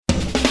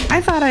I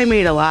thought I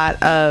made a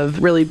lot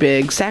of really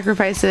big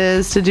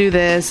sacrifices to do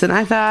this, and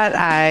I thought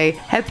I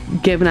had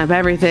given up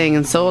everything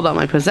and sold all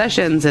my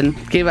possessions and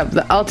gave up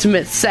the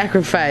ultimate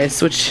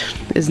sacrifice, which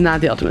is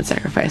not the ultimate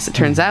sacrifice. It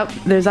turns out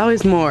there's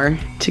always more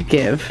to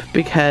give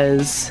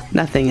because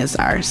nothing is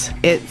ours.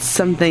 It's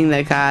something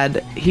that God,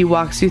 He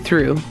walks you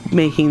through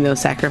making those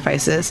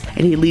sacrifices,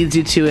 and He leads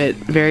you to it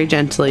very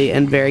gently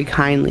and very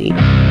kindly.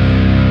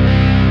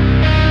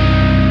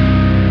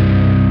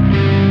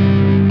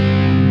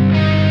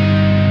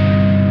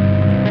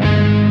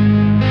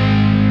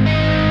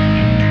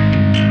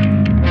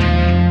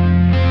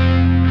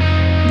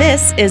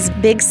 This is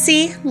Big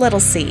C, Little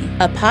C,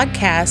 a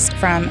podcast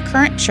from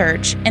Current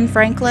Church in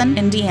Franklin,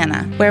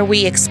 Indiana, where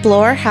we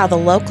explore how the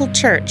local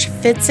church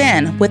fits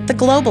in with the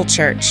global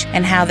church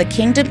and how the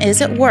kingdom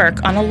is at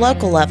work on a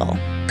local level.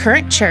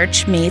 Current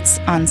Church meets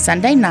on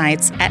Sunday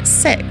nights at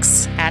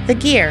 6 at the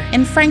Gear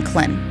in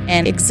Franklin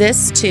and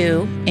exists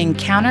to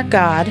encounter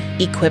God,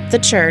 equip the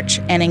church,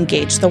 and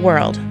engage the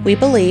world. We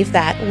believe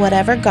that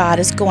whatever God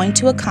is going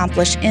to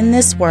accomplish in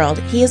this world,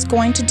 He is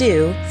going to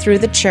do through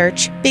the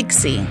church Big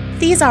C.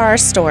 These are our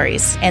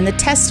stories and the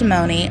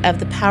testimony of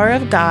the power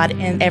of God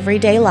in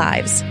everyday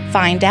lives.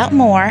 Find out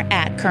more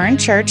at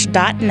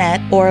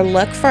currentchurch.net or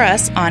look for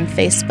us on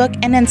Facebook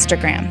and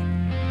Instagram.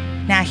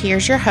 Now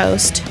here's your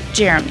host,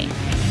 Jeremy.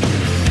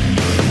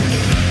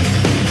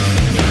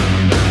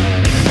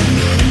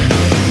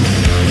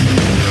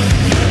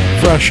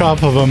 Fresh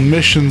off of a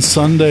Mission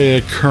Sunday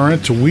at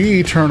Current,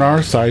 we turn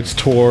our sights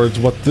towards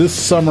what this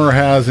summer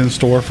has in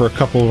store for a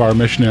couple of our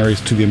missionaries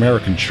to the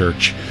American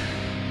church,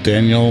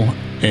 Daniel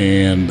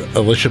and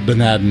Elisha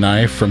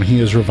Ben-Adonai from He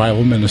Is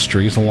Revival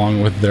Ministries,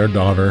 along with their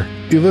daughter,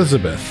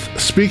 Elizabeth.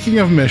 Speaking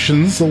of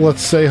missions,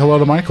 let's say hello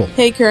to Michael.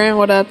 Hey, Current,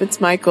 what up? It's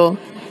Michael.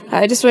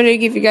 I just wanted to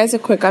give you guys a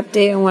quick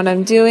update on what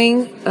I'm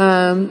doing.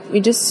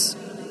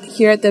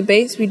 Here at the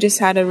base, we just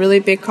had a really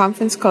big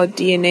conference called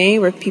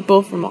DNA, where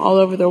people from all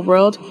over the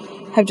world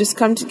have just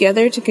come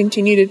together to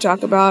continue to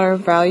talk about our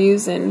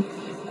values and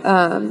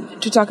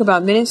to talk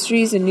about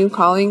ministries and new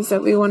callings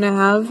that we want to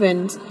have.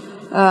 And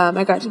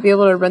I got to be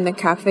able to run the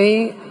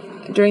cafe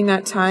during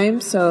that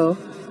time, so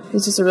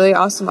it's just a really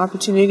awesome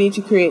opportunity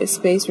to create a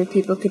space where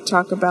people could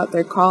talk about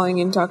their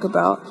calling and talk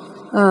about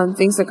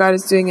things that God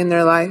is doing in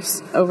their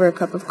lives over a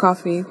cup of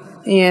coffee.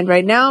 And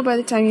right now, by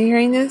the time you're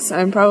hearing this,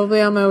 I'm probably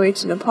on my way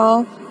to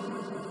Nepal.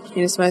 I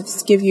just want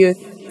to give you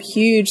a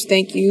huge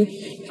thank you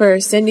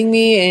for sending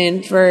me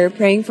and for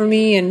praying for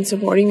me and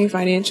supporting me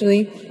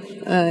financially.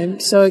 I'm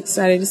so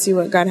excited to see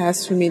what God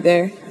has for me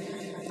there.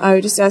 I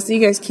would just ask that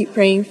you guys keep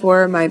praying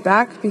for my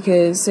back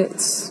because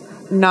it's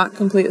not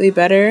completely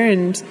better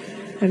and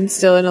I'm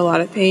still in a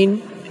lot of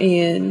pain.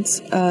 And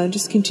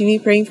just continue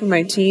praying for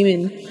my team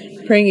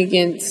and praying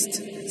against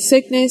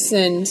sickness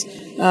and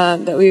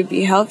that we would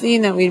be healthy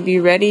and that we'd be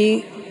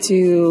ready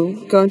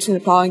to go into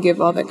Nepal and give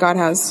all that God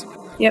has.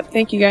 Yep,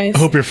 thank you guys. I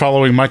hope you're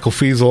following Michael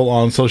Fiesel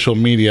on social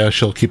media.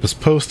 She'll keep us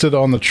posted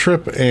on the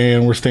trip,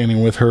 and we're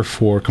standing with her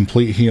for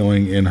complete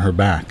healing in her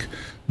back.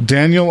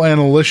 Daniel and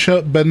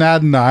Elisha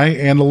Ben-Adonai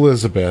and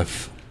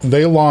Elizabeth,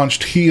 they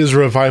launched He Is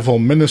Revival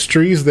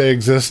Ministries. They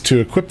exist to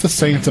equip the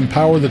saints,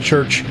 empower the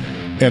church,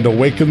 and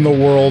awaken the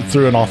world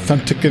through an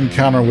authentic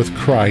encounter with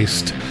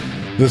Christ.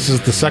 This is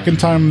the second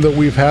time that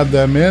we've had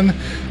them in.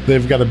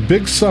 They've got a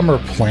big summer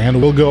planned.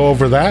 We'll go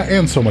over that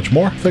and so much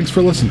more. Thanks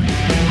for listening.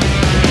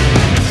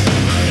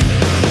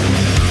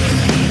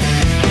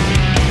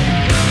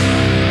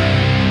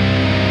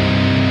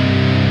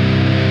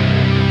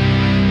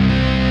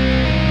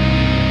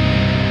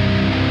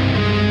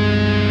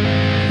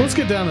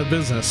 Down to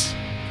business.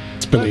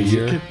 It's been a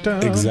year.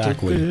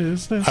 Exactly.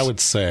 I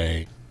would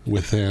say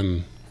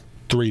within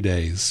 3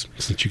 days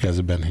since you guys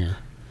have been here.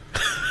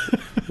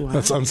 Wow.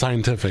 That's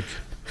unscientific.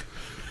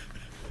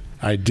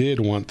 I did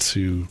want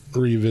to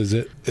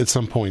revisit at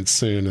some point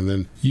soon, and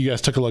then you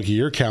guys took a look at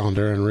your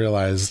calendar and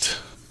realized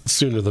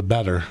sooner the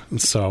better. And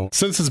so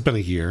since it's been a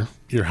year,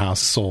 your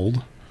house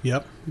sold.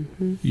 Yep.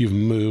 Mm-hmm. You've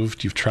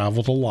moved. You've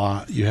traveled a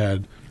lot. You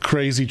had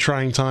crazy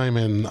trying time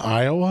in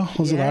Iowa.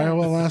 Was it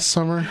Iowa last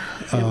summer?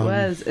 It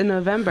was in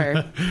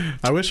November.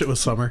 I wish it was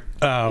summer.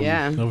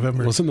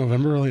 November. Was it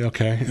November really?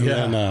 Okay.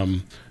 And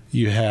then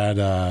you had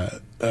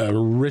a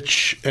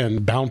rich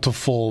and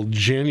bountiful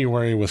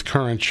January with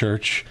Current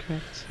Church,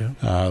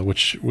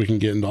 which we can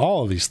get into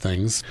all of these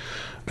things.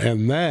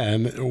 And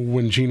then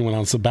when Gene went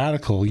on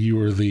sabbatical, you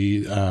were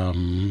the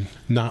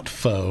not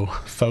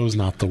foe's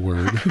not the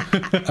word,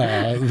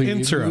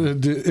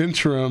 the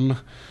interim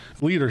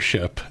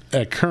leadership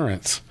at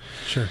Current.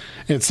 Sure.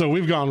 And so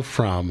we've gone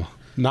from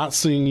not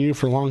seeing you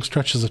for long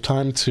stretches of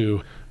time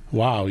to,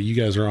 wow, you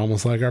guys are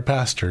almost like our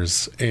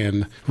pastors,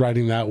 and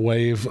riding that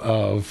wave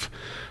of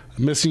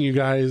missing you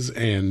guys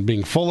and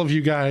being full of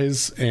you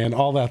guys and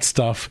all that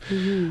stuff.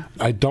 Mm-hmm.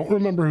 I don't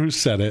remember who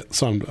said it,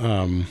 so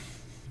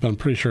I'm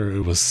pretty sure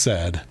it was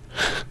said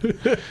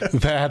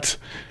that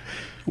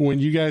when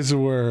you guys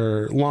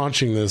were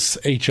launching this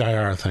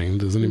HIR thing,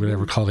 does anybody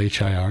ever call it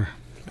HIR?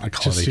 I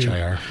call it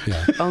HIR.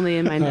 Yeah. Only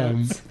in my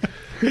notes.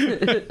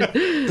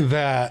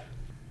 That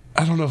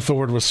I don't know if the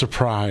word was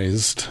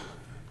surprised,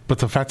 but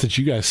the fact that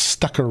you guys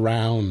stuck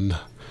around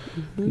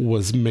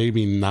was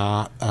maybe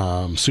not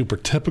super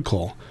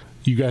typical.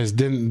 You guys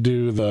didn't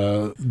do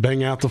the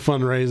bang out the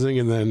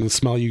fundraising and then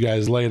smell you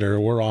guys later.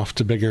 We're off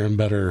to bigger and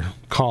better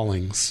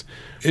callings.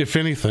 If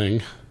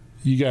anything,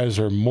 you guys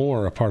are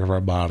more a part of our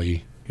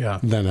body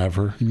than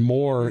ever,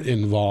 more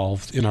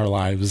involved in our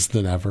lives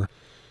than ever,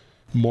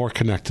 more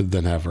connected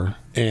than ever.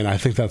 And I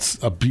think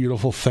that's a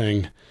beautiful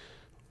thing.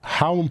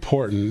 How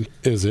important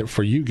is it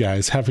for you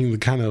guys, having the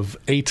kind of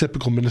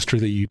atypical ministry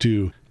that you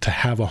do, to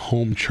have a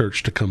home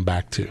church to come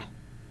back to?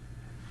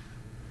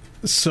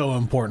 So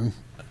important.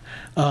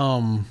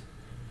 On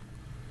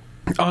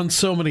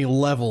so many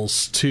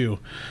levels, too.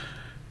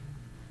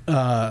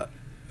 There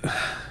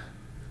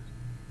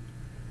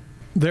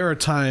are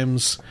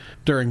times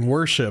during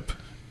worship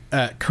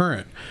at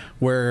Current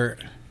where,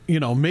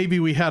 maybe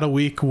we had a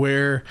week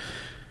where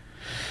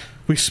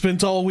we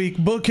spent all week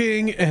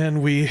booking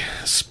and we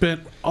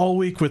spent all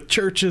week with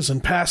churches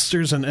and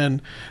pastors,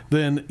 and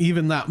then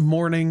even that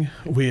morning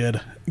we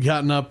had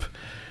gotten up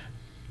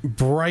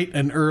bright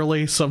and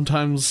early,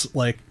 sometimes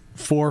like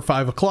 4 or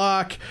 5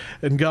 o'clock,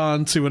 and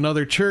gone to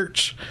another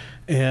church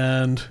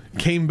and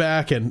came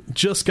back and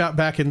just got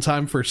back in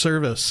time for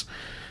service.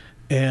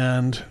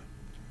 And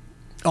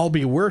I'll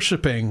be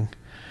worshiping,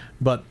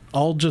 but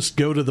I'll just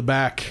go to the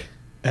back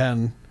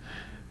and,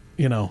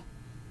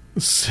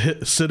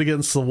 sit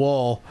against the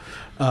wall,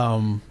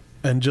 and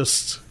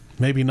just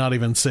maybe not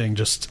even sing,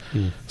 just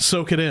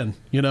soak it in,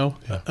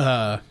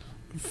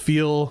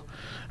 feel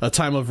a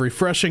time of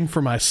refreshing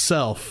for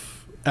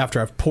myself after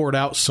I've poured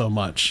out so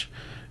much,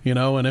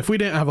 and if we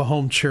didn't have a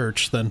home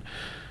church, then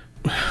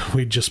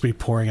we'd just be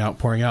pouring out.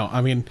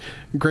 I mean,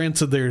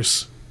 granted,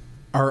 there's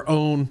our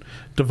own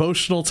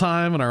devotional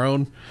time and our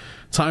own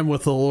time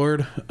with the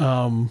Lord,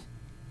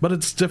 but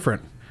it's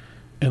different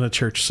in a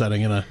church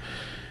setting,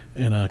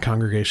 in a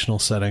congregational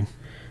setting.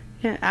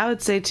 Yeah, I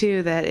would say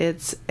too that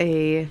it's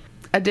a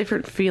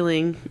different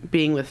feeling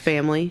being with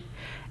family.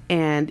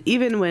 And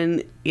even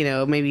when,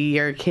 maybe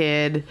your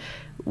kid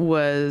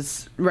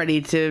was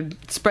ready to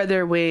spread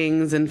their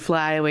wings and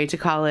fly away to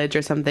college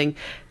or something,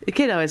 the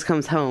kid always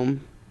comes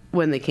home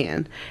when they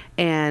can.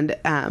 And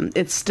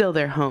it's still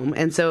their home.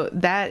 And so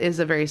that is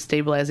a very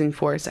stabilizing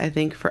force, I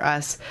think, for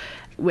us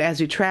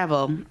as we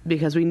travel,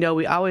 because we know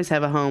we always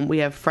have a home. We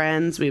have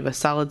friends, we have a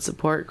solid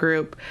support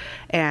group,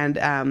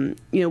 and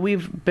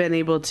we've been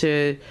able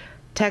to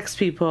text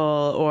people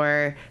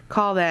or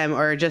call them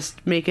or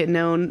just make it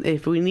known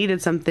if we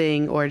needed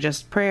something, or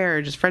just prayer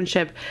or just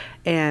friendship,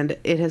 and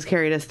it has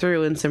carried us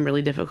through in some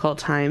really difficult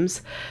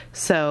times.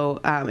 So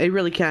it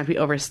really cannot be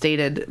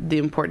overstated, the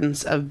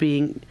importance of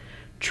being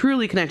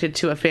truly connected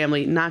to a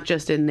family, not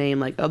just in name,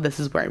 like, oh, this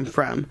is where I'm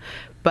from,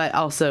 but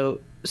also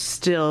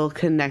still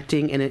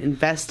connecting and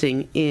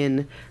investing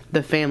in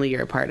the family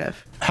you're a part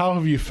of. How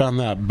have you found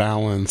that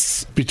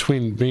balance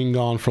between being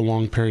gone for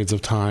long periods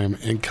of time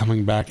and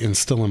coming back and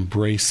still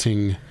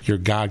embracing your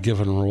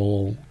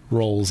God-given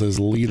roles as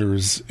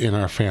leaders in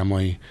our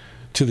family,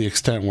 to the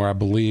extent where I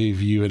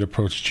believe you had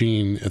approached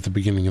Gene at the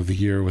beginning of the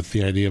year with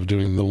the idea of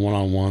doing the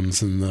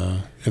one-on-ones and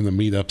the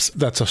meetups?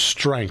 That's a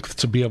strength,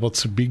 to be able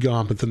to be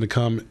gone but then to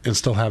come and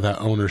still have that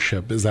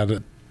ownership. Is that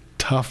a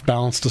tough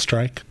balance to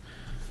strike?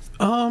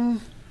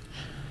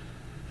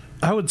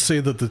 I would say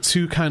that the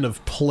two kind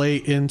of play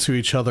into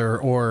each other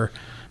or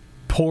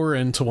pour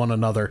into one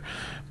another,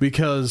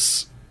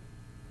 because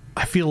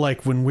I feel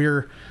like when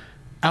we're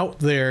out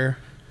there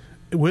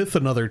with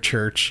another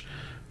church,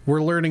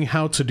 we're learning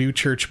how to do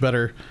church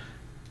better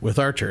with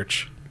our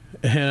church.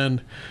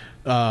 And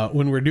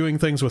when we're doing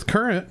things with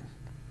Current,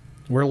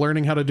 we're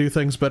learning how to do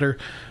things better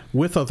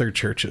with other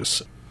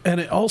churches. And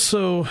it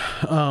also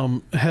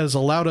has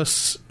allowed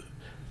us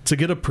to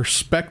get a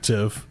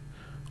perspective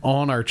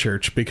on our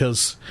church,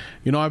 because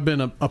I've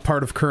been a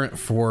part of Current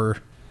for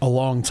a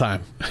long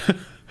time.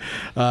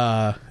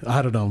 I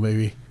don't know,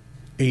 maybe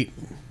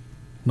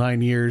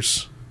 8-9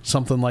 years,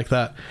 something like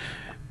that.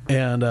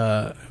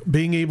 And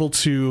being able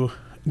to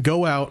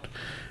go out,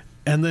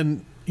 and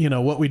then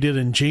what we did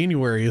in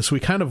January is we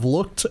kind of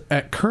looked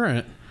at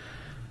Current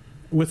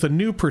with a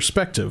new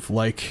perspective,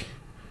 like,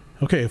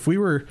 okay, if we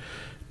were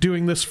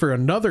doing this for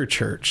another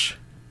church,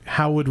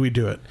 how would we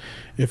do it?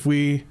 If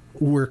we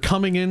were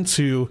coming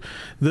into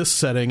this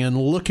setting and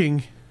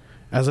looking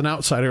as an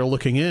outsider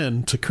looking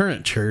in to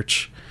Current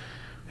church,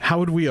 how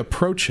would we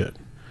approach it?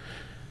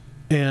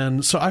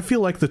 And so I feel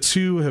like the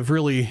two have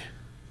really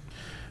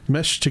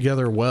meshed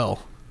together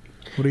well.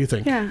 What do you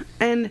think? Yeah,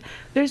 and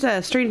there's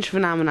a strange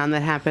phenomenon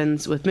that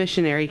happens with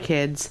missionary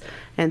kids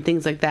and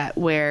things like that,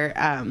 where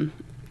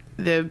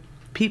the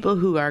people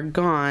who are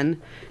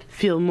gone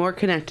feel more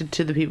connected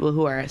to the people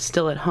who are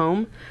still at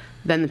home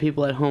than the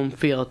people at home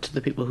feel to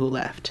the people who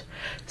left.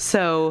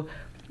 So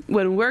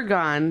when we're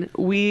gone,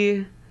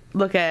 we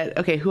look at,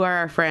 okay, who are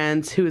our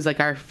friends, who is like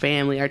our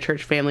family, our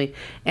church family,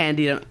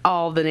 and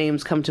all the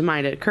names come to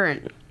mind at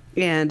Current.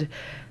 And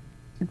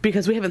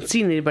because we haven't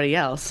seen anybody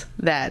else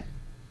that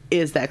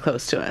is that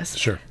close to us.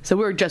 Sure. So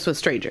we're just with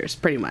strangers,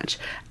 pretty much.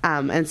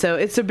 And so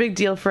it's a big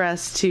deal for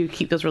us to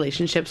keep those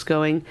relationships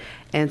going.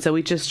 And so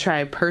we just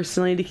try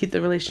personally to keep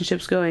the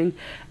relationships going,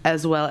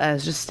 as well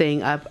as just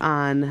staying up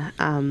on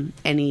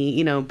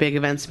any, big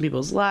events in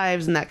people's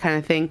lives and that kind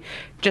of thing,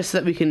 just so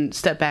that we can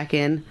step back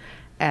in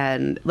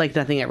and like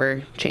nothing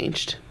ever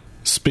changed.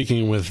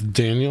 Speaking with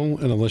Daniel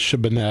and Elisha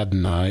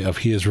Benadni of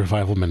He Is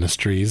Revival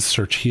Ministries.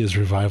 Search He Is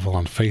Revival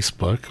on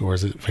Facebook, or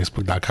is it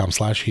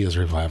facebook.com/He Is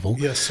Revival?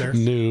 Yes, sir.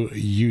 New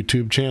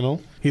YouTube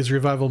channel. He Is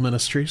Revival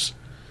Ministries.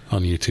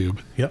 On YouTube.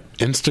 Yep.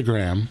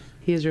 Instagram.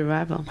 He Is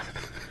Revival.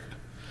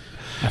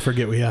 I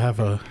forget we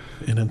have an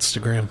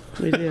Instagram.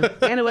 We do.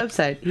 And a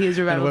website,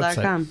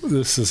 heisrevival.com.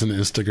 This is an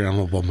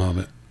Instagrammable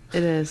moment.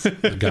 It is.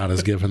 That God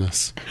has given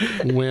us.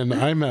 When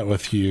I met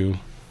with you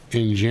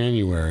in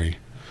January,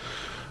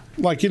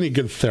 like any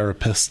good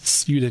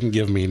therapists, you didn't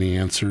give me any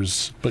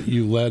answers, but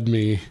you led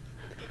me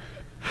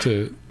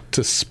to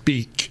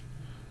speak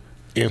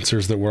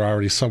answers that were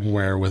already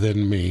somewhere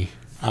within me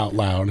out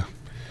loud.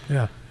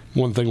 Yeah.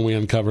 One thing we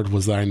uncovered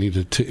was that I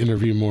needed to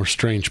interview more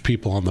strange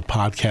people on the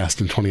podcast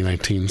in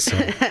 2019. So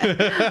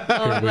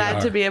I'm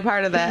glad to be a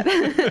part of that.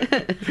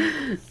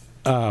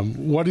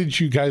 What did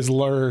you guys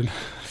learn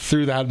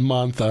through that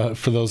month?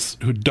 For those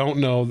who don't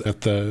know,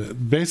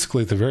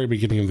 basically at the very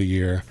beginning of the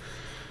year,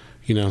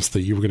 you announced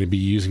that you were going to be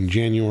using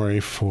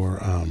January for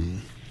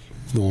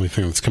the only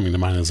thing that's coming to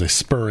mind is a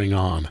spurring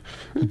on.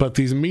 But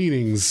these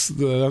meetings,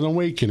 an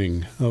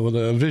awakening,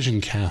 a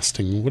vision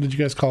casting, what did you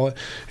guys call it?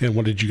 And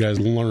what did you guys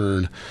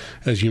learn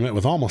as you met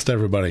with almost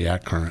everybody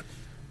at Current?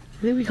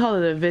 I think we call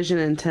it a vision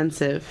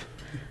intensive.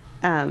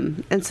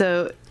 And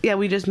so,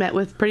 we just met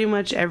with pretty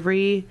much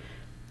every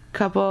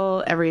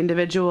couple, every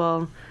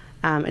individual,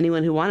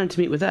 anyone who wanted to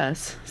meet with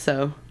us.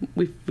 So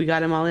we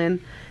got them all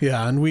in.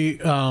 Yeah, and we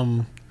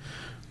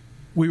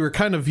were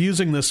kind of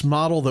using this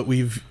model that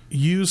we've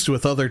used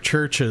with other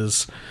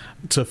churches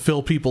to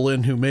fill people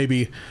in who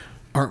maybe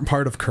aren't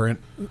part of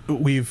Current.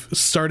 We've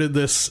started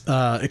this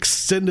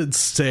extended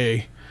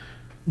stay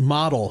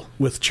model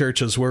with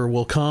churches where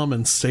we'll come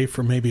and stay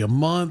for maybe a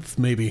month,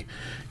 maybe,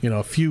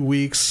 a few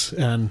weeks,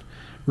 and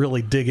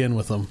really dig in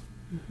with them.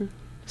 Mm-hmm.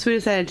 So we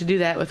decided to do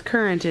that with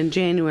Current in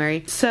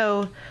January.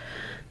 So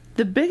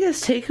the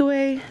biggest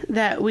takeaway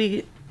that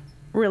we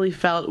really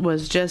felt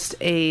was just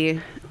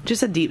a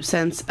deep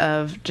sense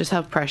of just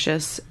how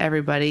precious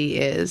everybody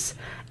is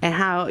and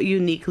how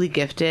uniquely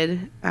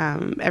gifted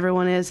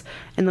everyone is,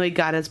 and the way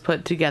God has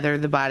put together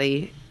the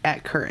body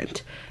at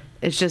Current.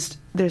 It's just,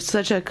 there's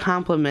such a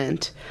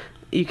compliment.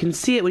 You can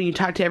see it when you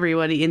talk to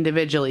everybody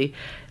individually.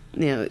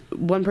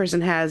 One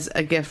person has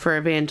a gift for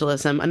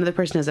evangelism, another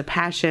person has a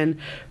passion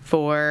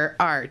for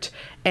art,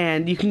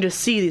 and you can just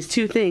see these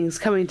two things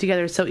coming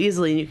together so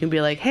easily, and you can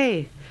be like,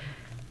 hey,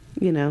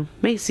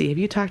 Macy, have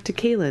you talked to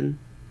Kaylin?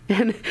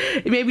 And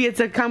maybe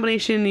it's a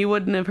combination you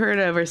wouldn't have heard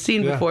of or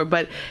seen before,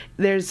 but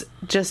there's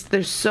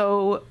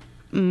so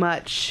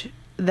much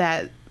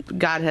that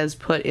God has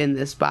put in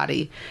this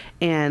body,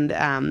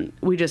 and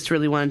we just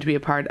really wanted to be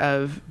a part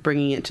of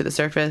bringing it to the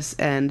surface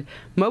and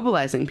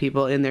mobilizing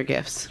people in their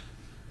gifts.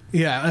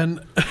 Yeah, and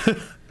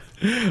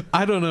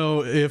I don't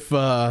know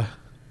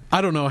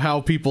I don't know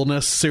how people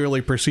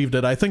necessarily perceived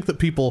it. I think that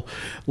people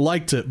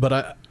liked it,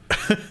 but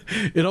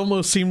it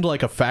almost seemed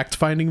like a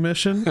fact-finding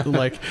mission.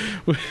 Like,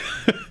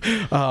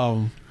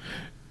 I'm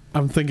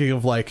thinking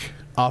of like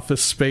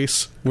Office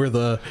Space, where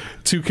the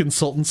two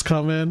consultants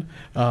come in.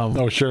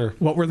 Oh, sure.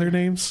 What were their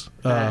names?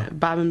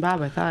 Bob and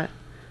Bob, I thought.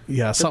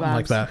 Yeah, something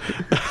like that.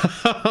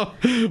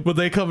 But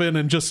they come in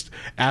and just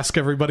ask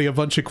everybody a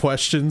bunch of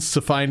questions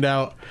to find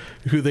out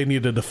who they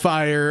needed to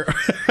fire.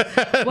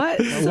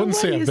 What? I wouldn't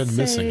say I've been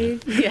missing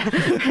it. Yeah.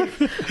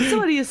 So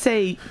what do you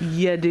say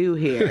you do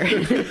here?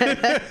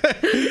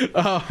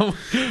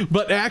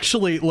 But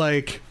actually,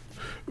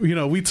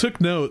 we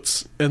took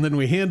notes and then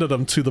we handed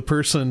them to the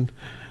person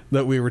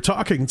that we were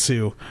talking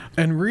to.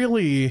 And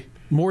really,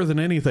 more than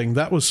anything,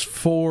 that was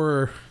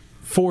for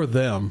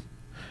them.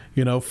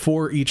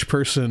 For each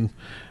person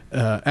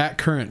at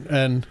Current.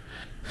 And,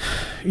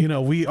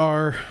 we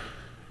are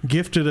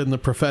gifted in the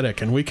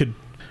prophetic, and we could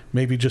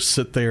maybe just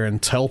sit there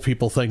and tell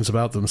people things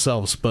about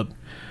themselves. But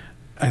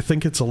I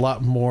think it's a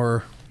lot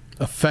more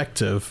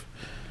effective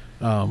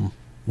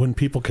when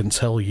people can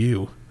tell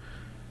you,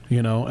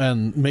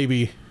 and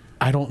maybe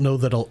I don't know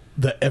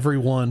that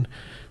everyone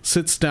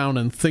sits down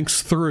and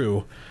thinks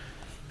through,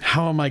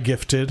 how am I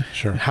gifted?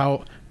 Sure.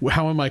 How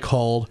am I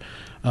called?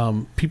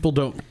 People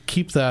don't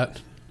keep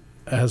that,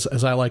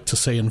 as I like to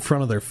say, in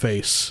front of their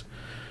face.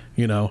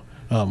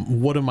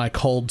 What am I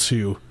called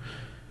to?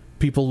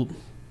 People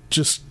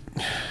just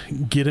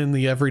get in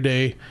the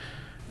everyday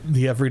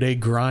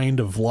grind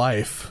of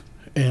life,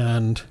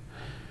 and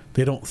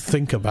they don't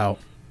think about,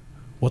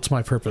 what's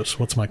my purpose?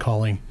 What's my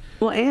calling?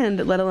 Well,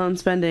 and let alone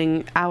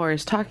spending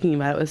hours talking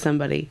about it with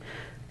somebody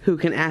who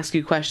can ask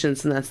you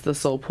questions, and that's the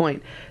sole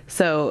point.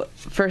 So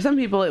for some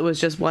people, it was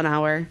just 1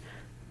 hour,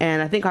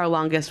 and I think our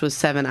longest was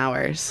 7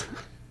 hours.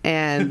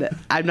 And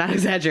I'm not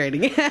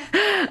exaggerating.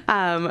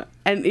 And,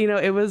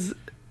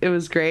 it It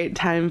was great.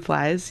 Time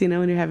flies,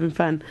 when you're having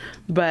fun.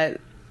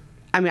 But,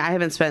 I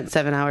haven't spent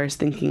 7 hours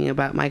thinking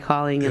about my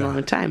calling in a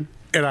long time.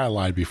 And I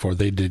lied before.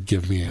 They did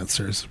give me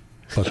answers.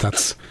 But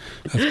that's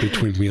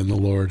between me and the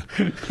Lord.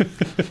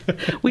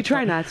 We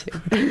try not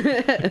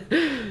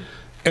to.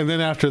 And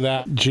then after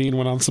that, Gene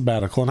went on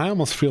sabbatical, and I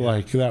almost feel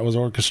like that was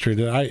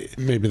orchestrated.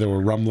 Maybe there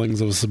were rumblings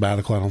of a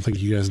sabbatical. I don't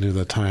think you guys knew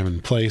the time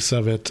and place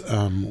of it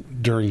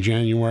during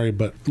January.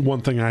 But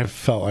one thing I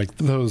felt like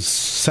those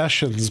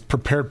sessions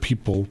prepared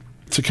people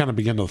to kind of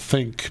begin to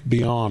think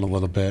beyond a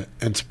little bit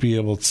and to be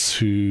able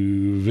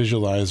to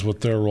visualize what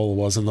their role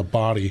was in the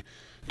body,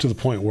 to the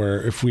point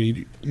where if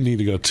we need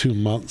to go 2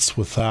 months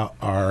without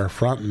our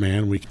front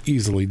man, we can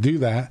easily do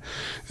that.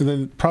 And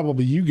then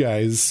probably you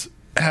guys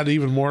had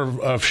even more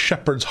of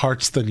shepherd's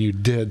hearts than you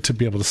did to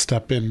be able to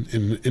step in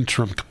an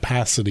interim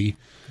capacity.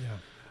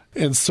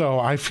 Yeah. And so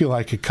I feel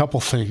like a couple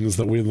things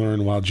that we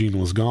learned while Gene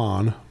was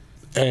gone.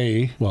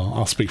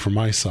 I'll speak for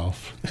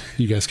myself.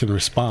 You guys can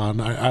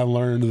respond. I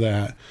learned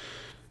that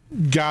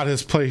God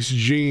has placed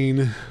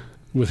Gene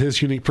with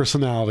his unique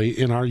personality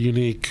in our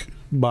unique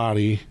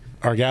body.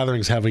 Our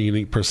gatherings have a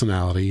unique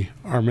personality.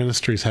 Our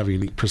ministries have a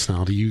unique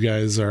personality. You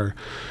guys are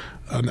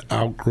an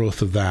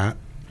outgrowth of that.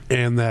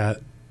 And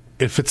that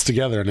it fits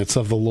together and it's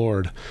of the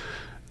Lord.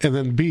 And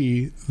then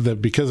B,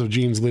 that because of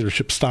Gene's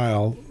leadership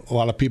style, a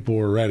lot of people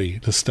were ready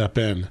to step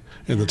in,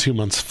 and the 2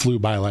 months flew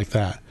by like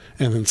that.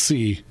 And then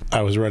C,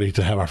 I was ready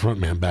to have our front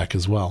man back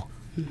as well.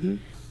 Mm-hmm.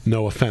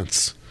 No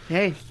offense.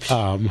 Hey,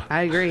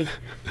 I agree.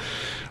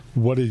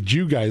 What did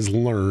you guys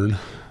learn?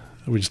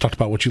 We just talked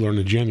about what you learned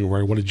in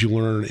January. What did you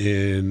learn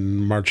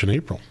in March and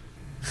April?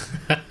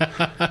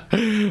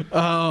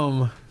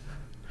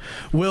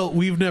 Well,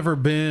 we've never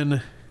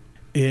been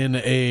in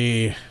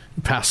a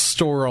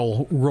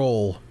pastoral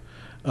role.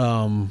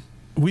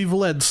 We've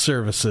led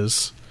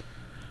services,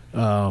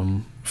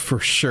 for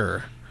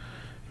sure.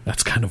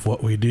 That's kind of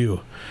what we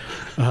do.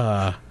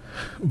 But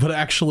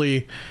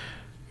actually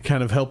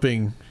kind of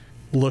helping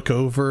look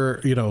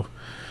over,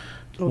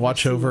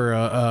 watch over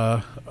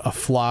a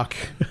flock,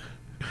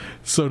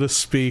 so to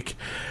speak.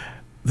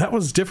 That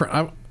was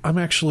different. I'm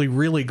actually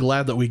really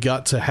glad that we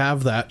got to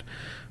have that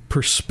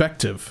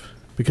perspective,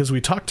 because we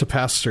talk to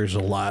pastors a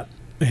lot,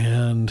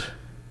 and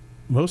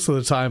most of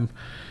the time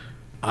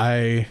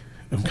I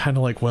am kind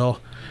of like, well,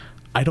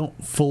 I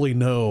don't fully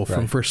know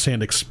from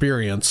firsthand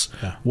experience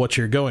what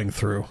you're going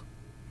through,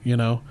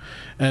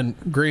 and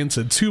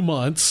granted, 2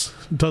 months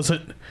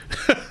doesn't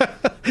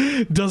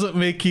give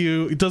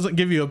you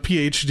a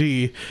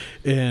PhD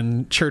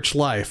in church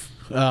life.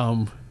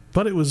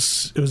 But it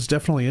was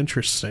definitely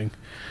interesting.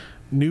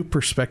 New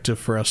perspective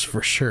for us,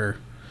 for sure.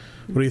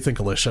 What do you think,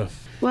 Elisha?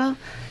 Well,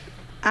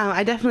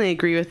 I definitely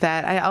agree with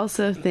that. I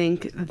also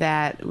think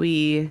that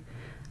we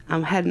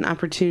had an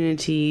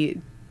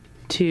opportunity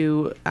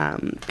to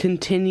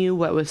continue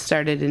what was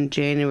started in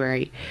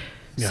January.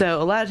 Yeah.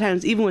 So a lot of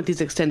times, even with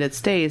these extended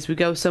stays, we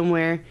go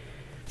somewhere,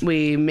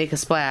 we make a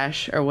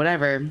splash or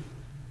whatever,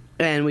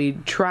 and we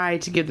try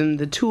to give them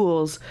the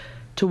tools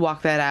to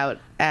walk that out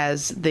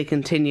as they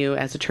continue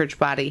as a church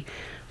body.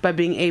 But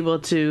being able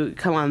to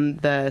come on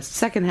the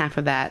second half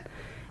of that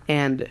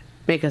and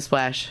make a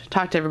splash,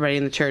 talk to everybody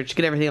in the church,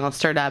 get everything all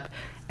stirred up,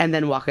 and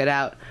then walk it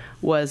out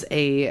was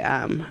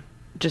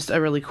just a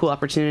really cool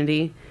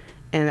opportunity.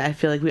 And I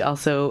feel like we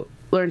also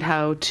learned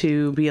how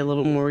to be a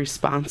little more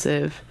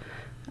responsive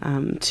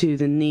to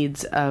the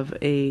needs of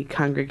a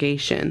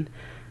congregation.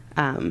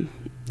 And,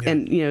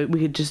 we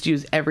could just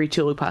use every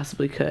tool we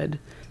possibly could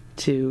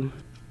to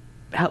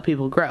help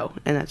people grow.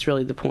 And that's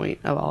really the point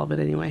of all of it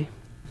anyway.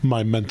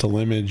 My mental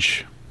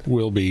image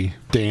will be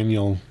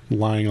Daniel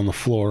lying on the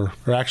floor,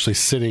 or actually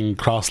sitting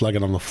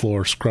cross-legged on the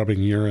floor,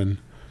 scrubbing urine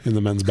in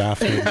the men's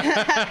bathroom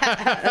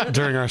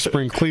during our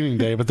spring cleaning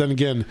day. But then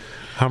again,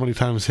 how many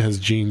times has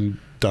Gene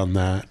done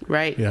that?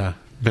 Right. Yeah.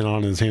 Been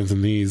on his hands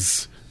and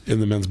knees in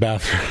the men's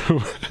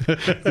bathroom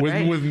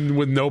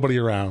with nobody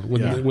around,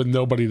 with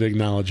nobody to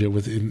acknowledge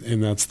it.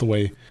 And that's the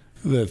way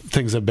that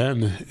things have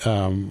been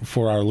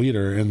for our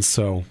leader. And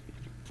so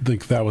I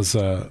think that was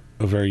a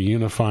very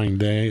unifying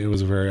day. It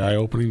was a very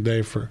eye-opening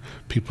day for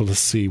people to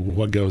see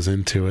what goes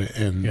into it.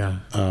 And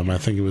I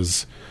think it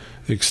was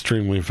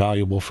extremely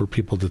valuable for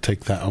people to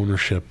take that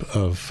ownership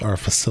of our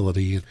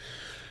facility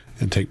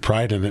and take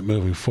pride in it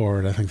moving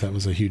forward. I think that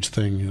was a huge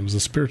thing. It was a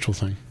spiritual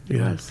thing.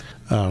 Yes.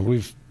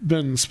 We've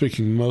been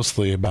speaking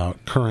mostly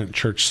about current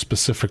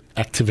church-specific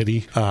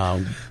activity.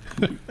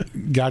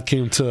 God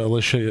came to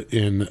Elisha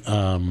in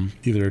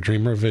either a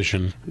dream or a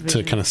vision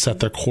to kind of set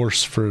their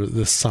course for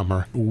this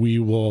summer. We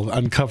will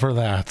uncover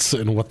that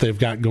and what they've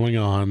got going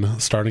on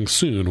starting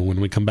soon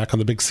when we come back on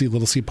the Big C,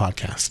 Little C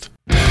podcast.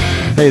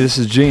 Hey, this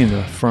is Gene,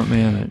 the front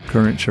man at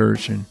Current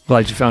Church, and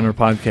glad you found our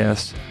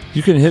podcast.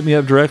 You can hit me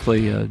up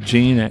directly,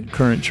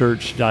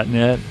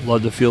 gene@currentchurch.net.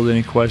 Love to field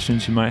any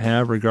questions you might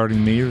have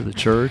regarding me or the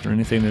church or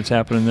anything that's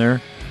happening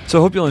there. So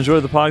I hope you'll enjoy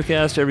the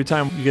podcast every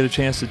time you get a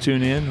chance to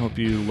tune in. Hope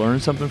you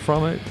learn something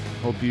from it.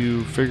 Hope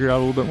you figure out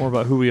a little bit more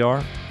about who we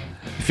are.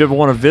 If you ever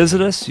want to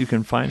visit us, you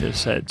can find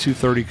us at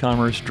 230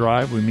 Commerce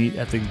Drive. We meet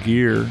at the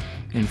Gear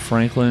in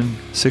Franklin,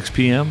 6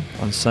 p.m.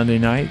 on Sunday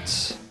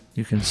nights.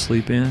 You can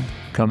sleep in,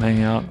 come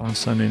hang out on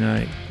Sunday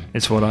night.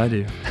 It's what I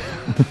do.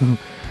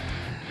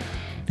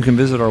 You can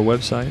visit our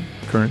website,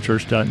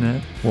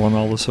 currentchurch.net. We're on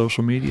all the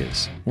social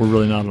medias. We're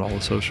really not on all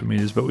the social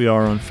medias, but we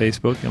are on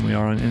Facebook and we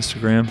are on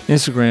Instagram.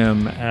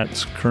 Instagram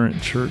at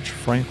Current Church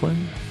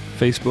Franklin,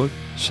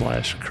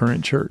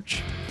 Facebook/Current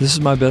Church. This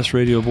is my best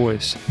radio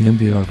voice. The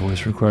NPR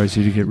voice requires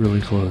you to get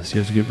really close.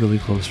 You have to get really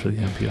close for the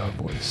NPR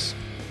voice.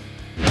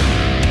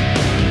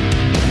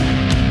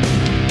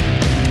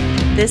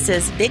 This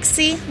is Big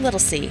C, Little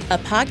C, a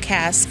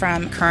podcast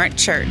from Current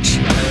Church.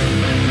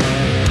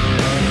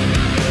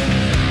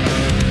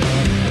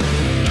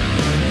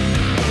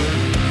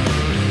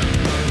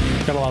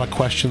 Got a lot of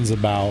questions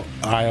about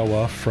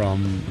Iowa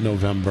from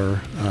November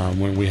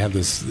when we had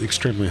this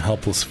extremely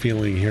helpless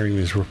feeling hearing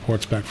these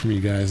reports back from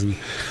you guys, and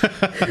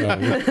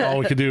all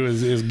we could do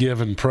is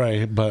give and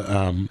pray.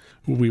 But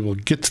we will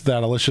get to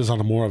that. Elisha's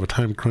on more of a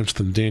time crunch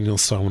than Daniel,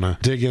 so I want to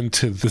dig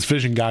into this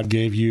vision God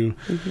gave you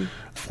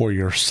for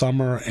your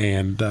summer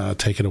and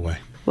take it away.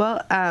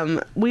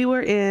 Well, we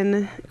were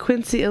in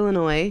Quincy,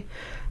 Illinois,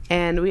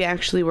 and we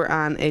actually were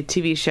on a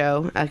TV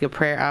show, like a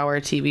prayer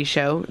hour TV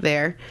show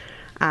there.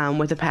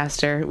 With a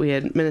pastor. We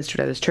had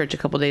ministered at his church a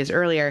couple days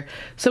earlier.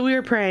 So we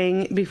were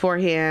praying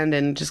beforehand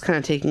and just kind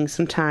of taking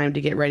some time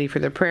to get ready for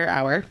the prayer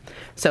hour.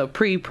 So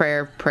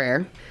pre-prayer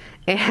prayer.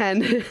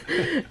 And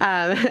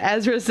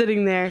as we're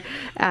sitting there,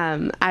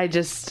 I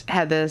just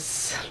had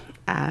this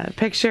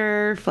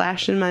picture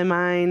flash in my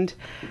mind.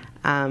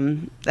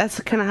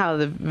 That's kind of how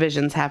the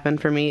visions happen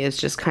for me. It's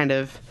just kind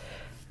of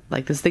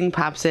like this thing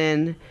pops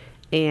in,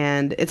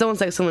 and it's almost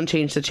like someone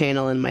changed the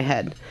channel in my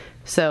head.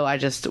 So I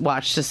just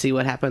watched to see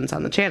what happens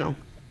on the channel.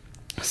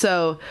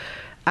 So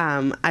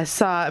I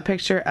saw a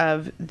picture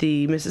of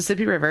the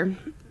Mississippi River,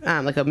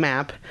 like a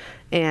map,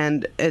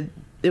 and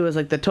it was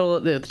like the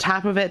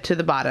top of it to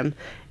the bottom,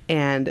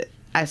 and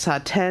I saw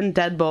 10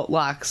 deadbolt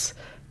locks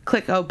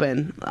click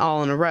open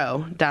all in a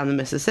row down the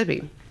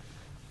Mississippi.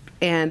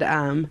 And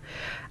I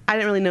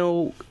didn't really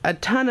know a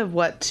ton of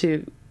what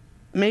to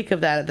make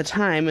of that at the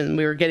time, and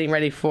we were getting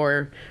ready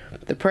for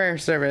the prayer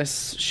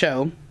service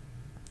show.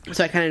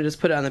 So I kind of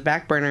just put it on the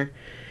back burner,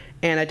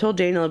 and I told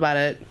Daniel about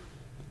it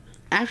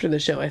after the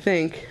show, I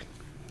think.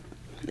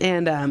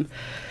 And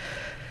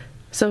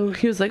so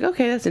he was like,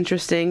 okay, that's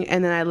interesting.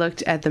 And then I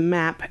looked at the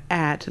map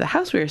at the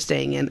house we were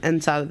staying in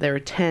and saw that there were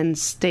 10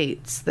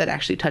 states that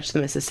actually touched the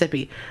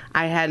Mississippi.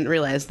 I hadn't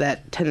realized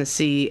that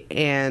Tennessee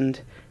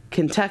and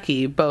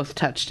Kentucky both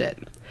touched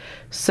it.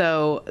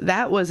 So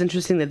that was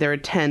interesting that there were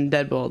 10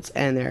 deadbolts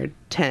and there are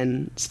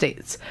 10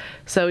 states.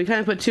 So we kind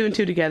of put 2 and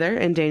 2 together,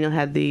 and Daniel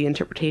had the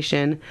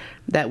interpretation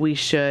that we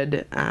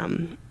should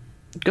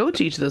go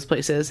to each of those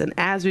places. And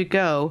as we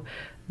go,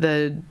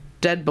 the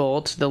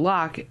deadbolt, the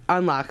lock,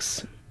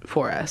 unlocks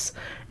for us.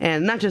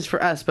 And not just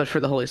for us, but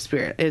for the Holy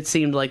Spirit. It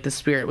seemed like the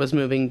Spirit was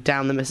moving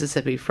down the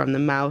Mississippi from the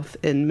mouth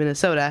in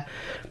Minnesota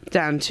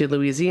down to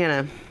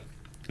Louisiana.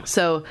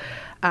 So,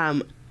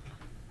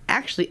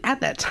 actually,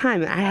 at that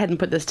time, I hadn't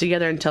put this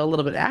together until a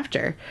little bit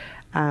after.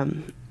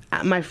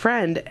 My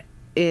friend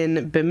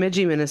in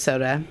Bemidji,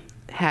 Minnesota,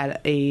 had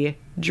a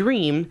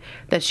dream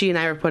that she and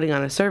I were putting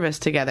on a service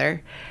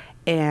together,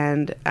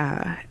 and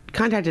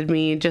contacted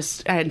me.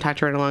 I hadn't talked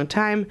to her in a long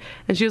time,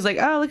 and she was like,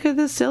 "Oh, look at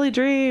this silly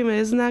dream!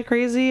 Isn't that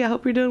crazy? I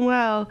hope you're doing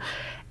well."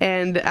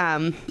 And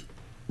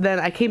then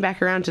I came back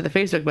around to the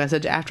Facebook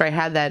message after I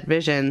had that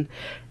vision.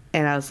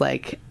 And I was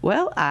like,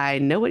 well, I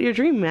know what your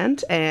dream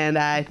meant, and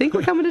I think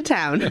we're coming to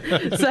town.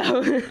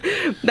 So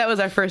that was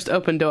our first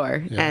open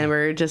door. Yeah. And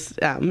we're just,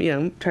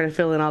 trying to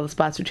fill in all the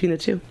spots between the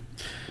two.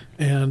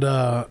 And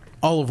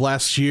all of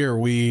last year,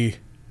 we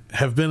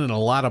have been in a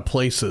lot of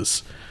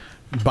places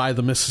by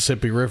the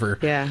Mississippi River.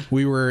 Yeah.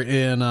 We were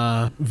in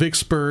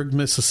Vicksburg,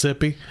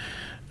 Mississippi,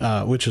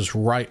 which is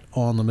right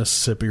on the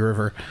Mississippi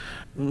River,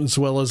 as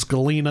well as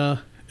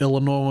Galena,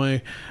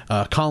 Illinois,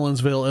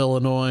 Collinsville,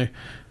 Illinois.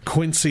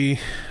 Quincy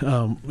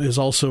is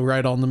also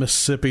right on the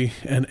Mississippi,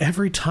 and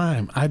every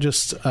time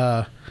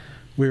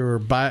we were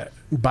by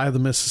the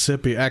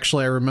Mississippi.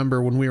 Actually, I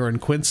remember when we were in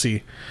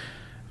Quincy,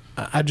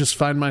 I just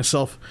find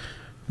myself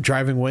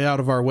driving way out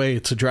of our way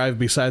to drive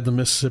beside the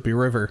Mississippi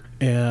River,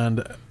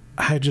 and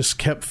I just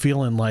kept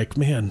feeling like,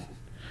 man,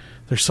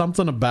 there's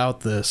something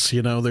about this,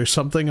 there's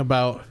something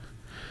about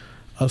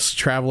us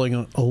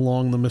traveling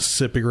along the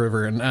Mississippi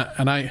River, and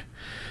I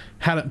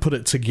hadn't put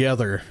it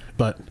together,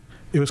 but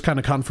it was kind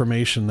of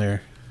confirmation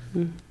there.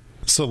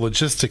 So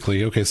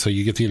logistically, okay, so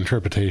you get the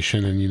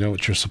interpretation and you know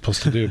what you're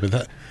supposed to do,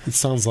 but it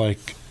sounds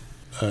like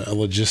a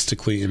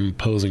logistically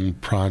imposing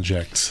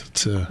project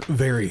to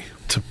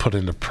put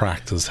into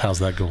practice. How's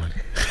that going?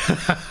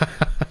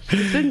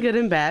 It's been good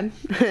and bad.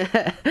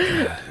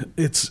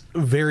 It's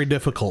very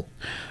difficult.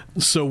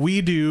 So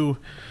we do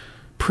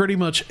pretty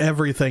much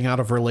everything out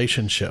of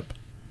relationship.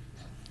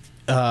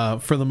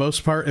 For the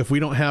most part, if we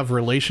don't have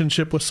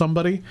relationship with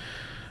somebody,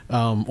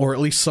 or at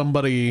least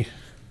somebody,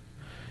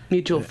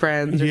 mutual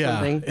friends or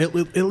something,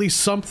 at least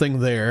something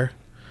there,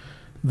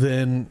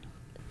 then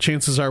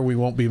chances are we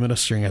won't be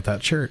ministering at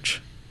that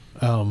church,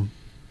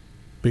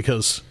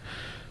 because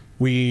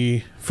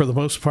we, for the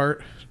most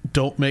part,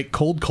 don't make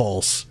cold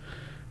calls.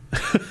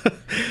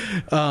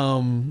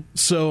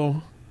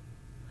 So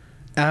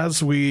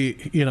as we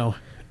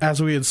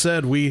had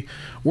said, we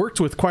worked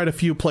with quite a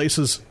few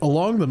places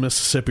along the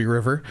Mississippi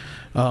River,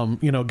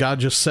 God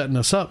just setting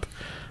us up,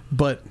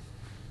 but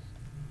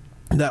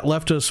that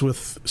left us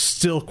with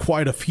still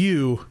quite a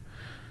few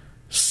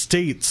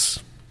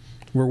states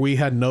where we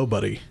had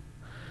nobody.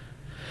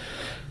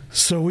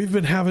 So we've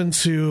been having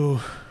to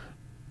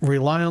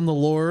rely on the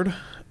Lord,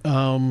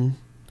 and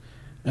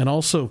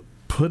also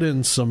put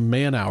in some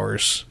man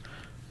hours,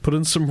 put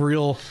in some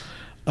real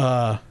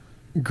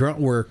grunt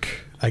work,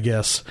 I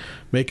guess,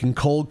 making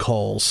cold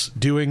calls,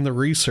 doing the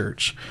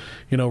research,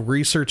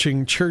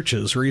 researching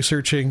churches,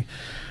 researching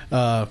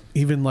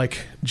even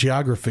like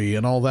geography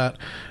and all that,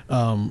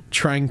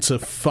 trying to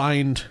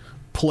find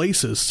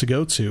places to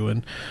go to.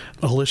 And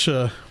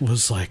Elisha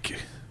was like,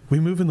 we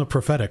move in the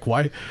prophetic.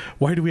 Why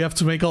do we have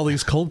to make all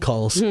these cold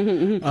calls?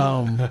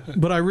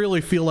 But I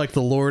really feel like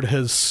the Lord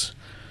has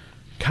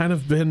kind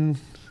of been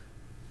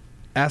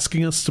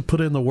asking us to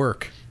put in the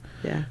work.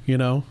 Yeah.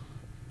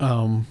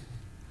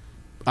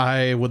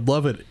 I would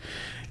love it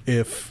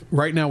if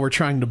right now we're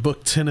trying to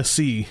book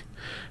Tennessee,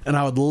 and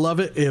I would love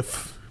it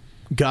if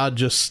God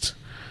just,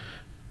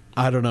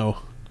 I don't know,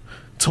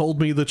 told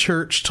me the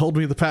church, told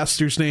me the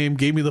pastor's name,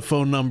 gave me the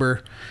phone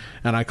number,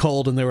 and I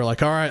called and they were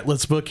like, all right,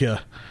 let's book you.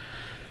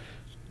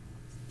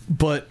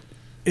 But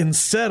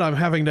instead, I'm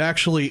having to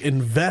actually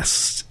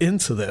invest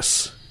into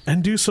this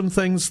and do some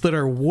things that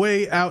are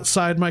way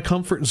outside my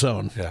comfort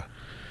zone. Yeah.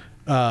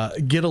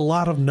 Get a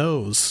lot of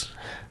no's,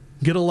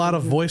 get a lot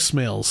of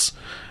voicemails,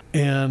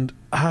 and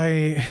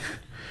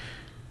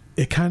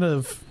it kind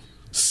of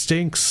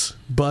stinks,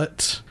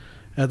 but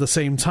at the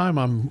same time,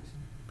 I'm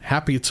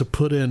happy to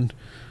put in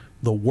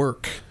the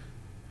work,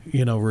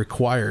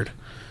 required.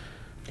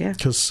 Yeah.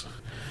 Because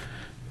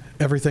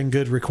everything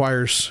good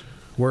requires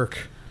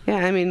work.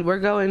 Yeah, I mean, we're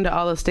going to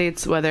all the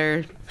states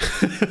whether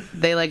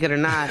they like it or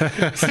not.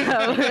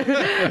 So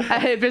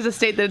if there's a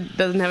state that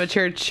doesn't have a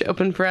church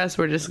open for us,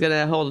 we're just going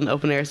to hold an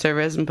open air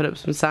service and put up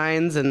some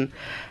signs and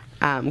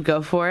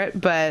go for it.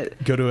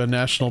 But go to a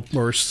national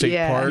or state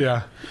park.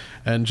 Yeah.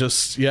 And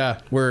just,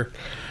 we're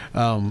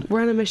on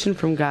a mission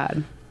from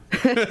God.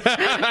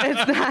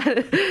 It's not,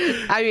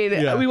 I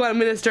mean, we want to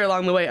minister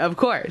along the way, of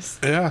course.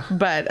 Yeah.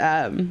 But,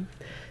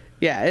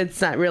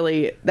 that's not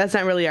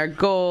really our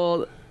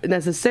goal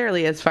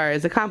necessarily as far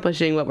as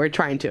accomplishing what we're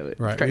trying to.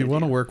 Right. We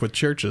want to work with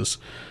churches,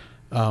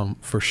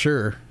 for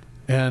sure.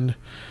 And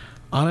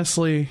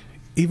honestly,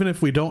 even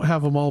if we don't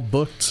have them all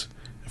booked,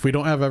 if we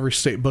don't have every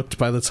state booked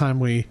by the time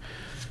we're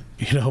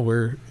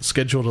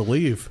scheduled to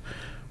leave,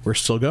 we're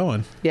still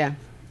going. Yeah.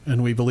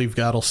 And we believe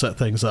God will set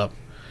things up.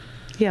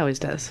 He always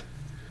does.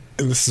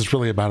 And this is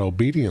really about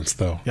obedience,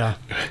 though. Yeah.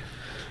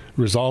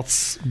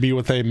 Results be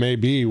what they may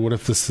be. What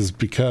if this is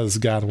because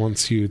God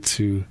wants you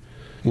to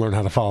learn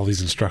how to follow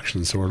these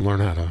instructions or learn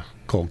how to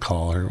cold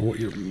call or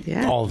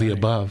all of the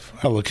above?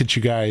 I look at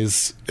you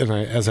guys, and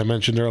as I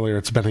mentioned earlier,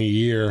 it's been a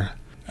year.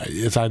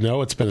 I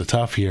know it's been a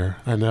tough year.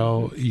 I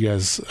know you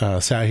guys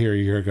sat here a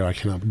year ago. I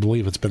cannot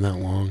believe it's been that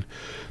long.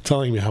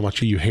 Telling me how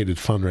much you hated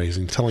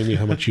fundraising, telling me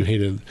how much you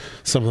hated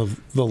some of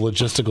the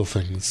logistical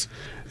things.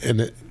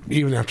 And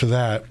even after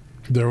that,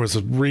 there was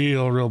a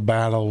real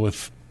battle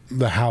with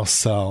the house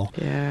sell.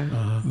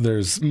 Yeah.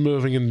 There's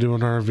moving into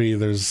an RV.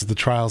 There's the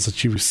trials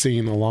that you've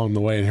seen along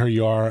the way. And here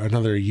you are,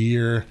 another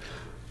year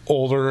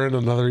older and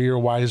another year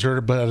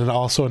wiser, but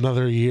also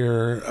another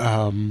year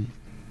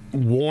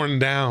worn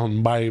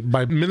down by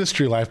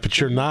ministry life. But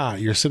you're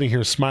not. You're sitting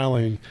here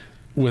smiling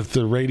with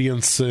the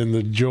radiance and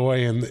the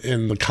joy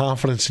and the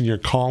confidence in your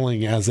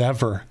calling as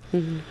ever.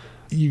 Mm-hmm.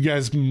 You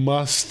guys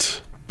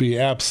must be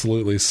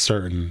absolutely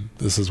certain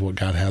this is what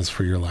God has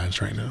for your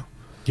lives right now.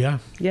 Yeah.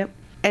 Yep.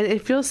 And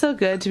it feels so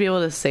good to be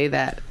able to say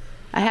that.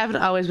 I haven't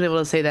always been able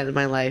to say that in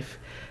my life,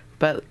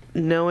 but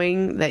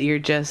knowing that you're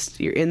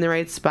in the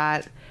right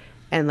spot,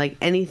 and like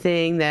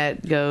anything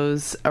that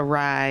goes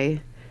awry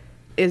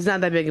is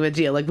not that big of a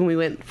deal. Like when we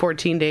went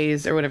 14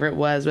 days or whatever it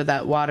was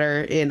without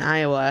water in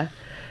Iowa,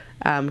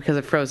 because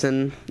of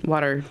frozen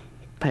water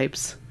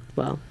pipes.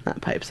 Well,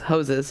 not pipes,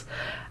 hoses.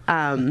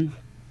 I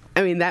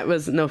mean, that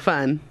was no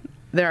fun.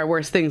 There are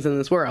worse things in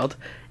this world.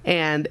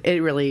 And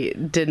it really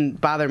didn't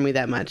bother me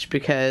that much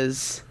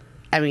because,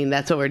 I mean,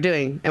 that's what we're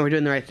doing. And we're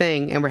doing the right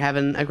thing. And we're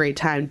having a great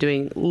time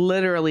doing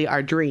literally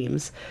our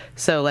dreams.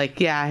 So, I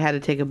had to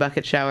take a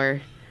bucket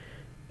shower.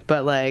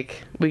 But,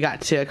 we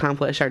got to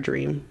accomplish our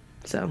dream.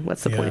 So,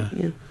 what's the point?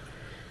 Yeah.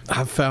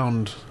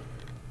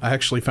 I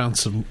actually found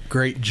some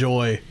great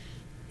joy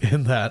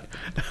in that.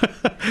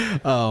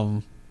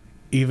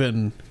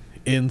 Even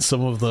in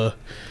some of the,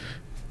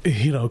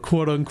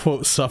 quote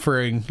unquote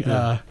suffering,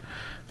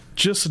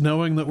 just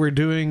knowing that we're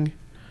doing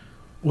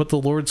what the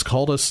Lord's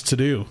called us to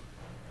do,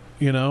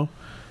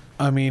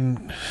 I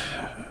mean,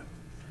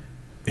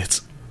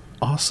 it's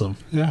awesome.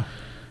 Yeah.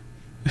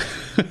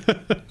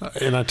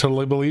 And I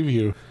totally believe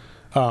you.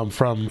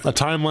 From a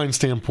timeline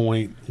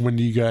standpoint, when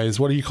do you guys,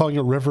 what are you calling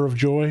it, River of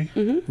Joy?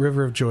 Mm-hmm.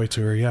 River of Joy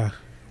tour, yeah.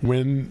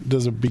 When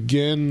does it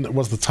begin?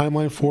 What's the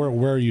timeline for it?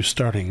 Where are you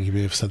starting? You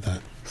may have said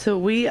that. So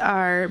we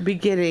are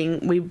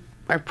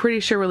pretty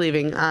sure we're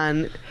leaving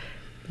on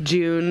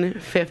June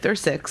 5th or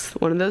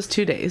 6th, one of those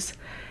 2 days.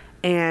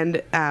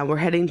 And we're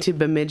heading to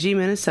Bemidji,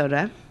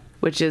 Minnesota,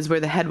 which is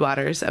where the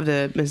headwaters of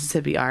the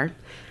Mississippi are.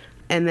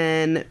 And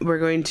then we're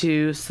going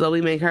to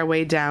slowly make our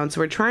way down.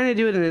 So we're trying to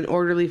do it in an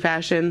orderly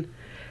fashion.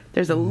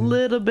 There's a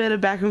little bit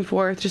of back and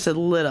forth, just a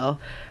little.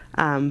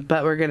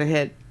 But we're going to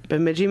hit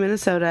Bemidji,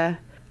 Minnesota,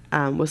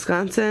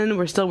 Wisconsin.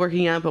 We're still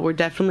working out, but we're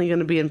definitely going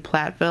to be in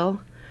Platteville.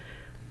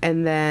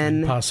 And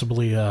then...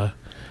 possibly on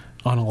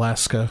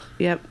Alaska.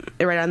 Yep,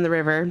 right on the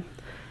river.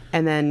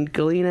 And then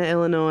Galena,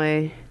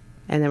 Illinois.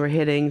 And then we're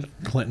hitting...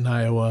 Clinton,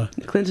 Iowa,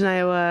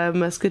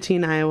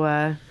 Muscatine,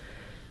 Iowa,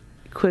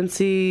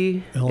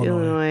 Quincy,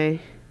 Illinois.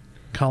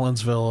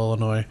 Collinsville,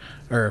 Illinois.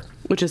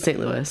 Which is St.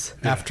 Louis.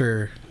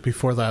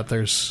 Before that,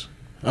 there's...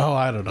 Oh,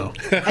 I don't know.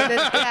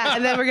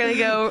 and then we're going to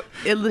go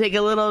take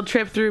a little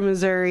trip through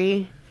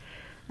Missouri.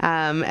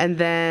 And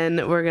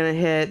then we're going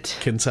to hit...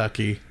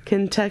 Kentucky.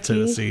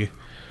 Tennessee.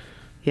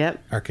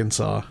 Yep.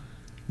 Arkansas.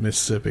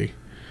 Mississippi.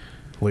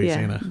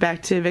 Louisiana. Yeah,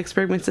 back to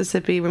Vicksburg,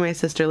 Mississippi, where my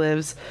sister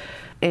lives.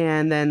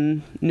 And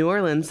then New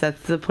Orleans,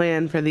 that's the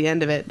plan for the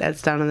end of it.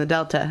 That's down in the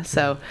Delta.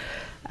 So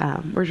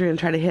we're going to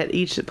try to hit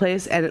each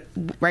place. And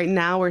right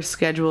now we're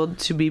scheduled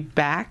to be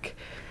back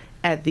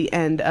at the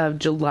end of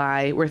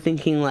July. We're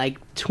thinking like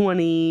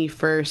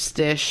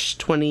 21st-ish,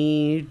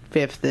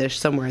 25th-ish,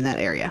 somewhere in that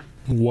area.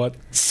 What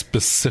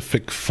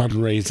specific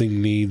fundraising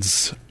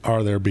needs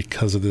are there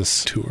because of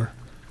this tour?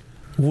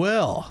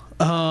 Well,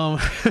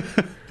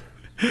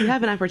 you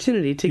have an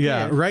opportunity to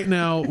give. Right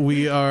now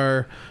we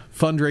are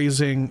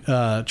fundraising,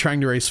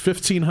 trying to raise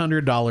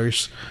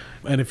 $1,500.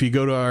 And if you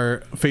go to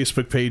our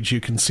Facebook page,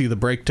 you can see the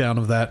breakdown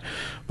of that.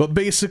 But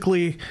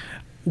basically,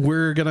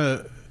 we're going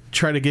to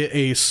try to get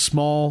a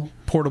small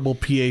portable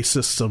PA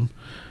system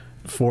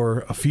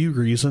for a few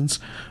reasons,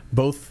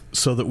 both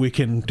so that we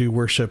can do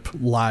worship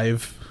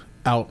live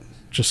out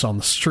just on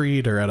the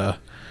street or at a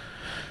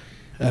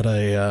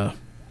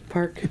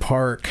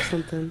park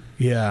something.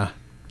 Yeah,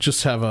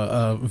 just have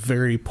a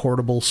very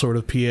portable sort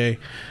of PA.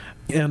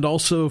 And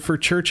also for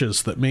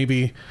churches that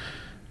maybe,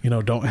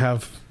 don't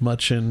have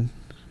much in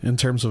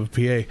terms of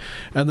PA.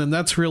 And then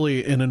that's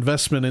really an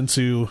investment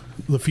into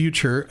the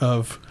future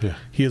of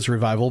He Is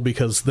Revival,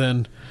 because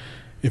then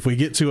if we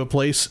get to a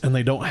place and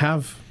they don't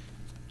have,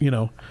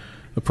 the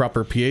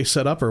proper PA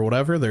setup or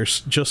whatever, they're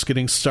just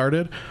getting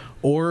started,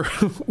 or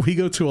we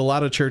go to a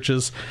lot of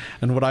churches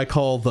and what I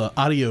call the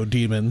audio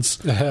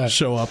demons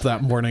show up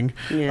that morning.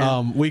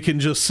 Yeah. We can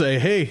just say,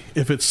 hey,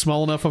 if it's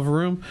small enough of a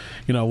room,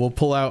 we'll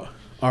pull out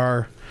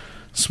our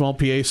small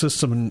PA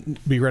system and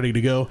be ready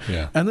to go.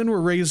 Yeah. And then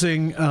we're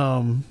raising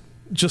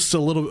just a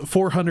little bit,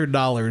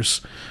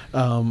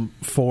 $400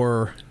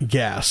 for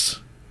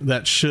gas.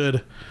 That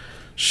should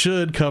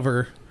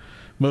cover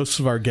most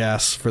of our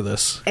gas for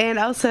this. And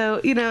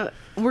also,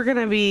 we're going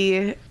to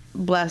be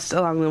blessed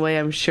along the way,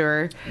 I'm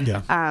sure.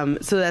 Yeah.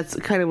 So that's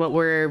kind of what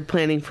we're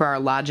planning for our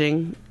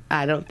lodging.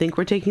 I don't think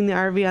we're taking the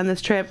RV on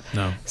this trip.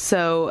 No.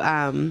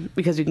 So,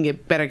 because we can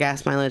get better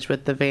gas mileage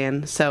with the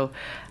van. So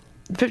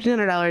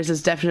 $1,500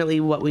 is definitely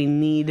what we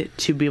need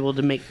to be able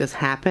to make this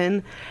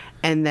happen.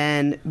 And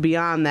then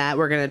beyond that,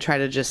 we're going to try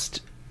to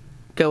just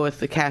go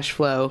with the cash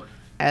flow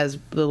as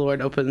the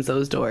Lord opens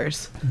those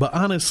doors. But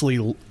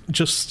honestly,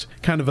 just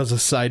kind of as a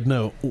side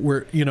note,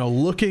 we're,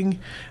 looking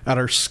at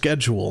our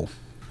schedule.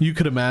 You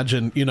could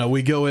imagine,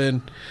 we go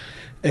in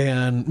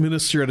and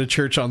minister at a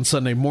church on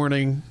Sunday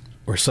morning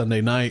or Sunday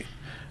night.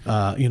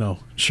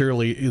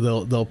 Surely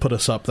they'll put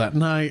us up that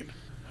night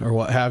or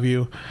what have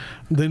you.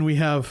 Then we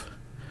have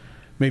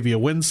maybe a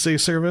Wednesday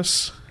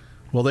service.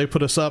 Well, they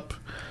put us up,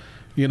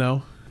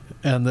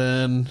 and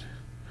then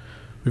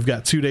we've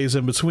got 2 days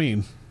in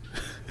between.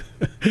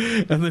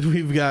 And then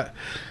we've got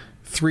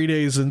 3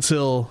 days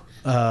until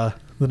the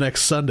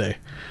next Sunday.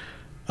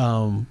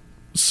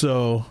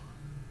 So,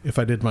 if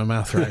I did my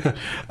math right.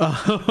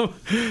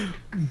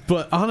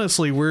 But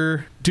honestly,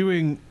 we're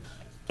doing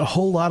a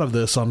whole lot of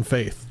this on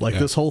faith.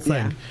 This whole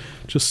thing.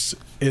 Just,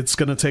 it's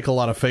going to take a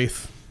lot of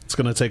faith. It's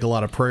going to take a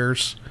lot of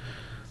prayers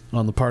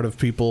on the part of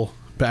people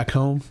back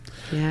home.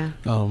 Yeah.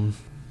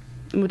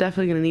 We're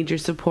definitely going to need your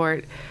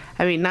support.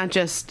 I mean, not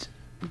just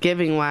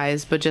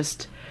giving-wise, but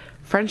just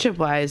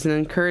friendship-wise and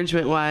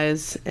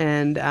encouragement-wise.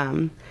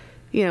 And,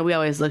 we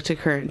always look to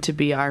Current to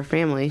be our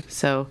family.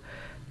 So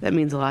that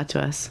means a lot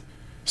to us.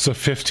 So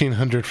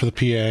 $1,500 for the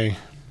PA.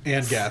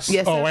 And gas.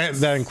 Yes. Oh, and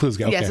that includes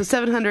gas. Yeah, Okay.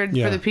 so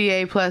 $700 for the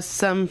PA plus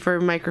some for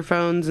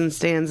microphones and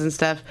stands and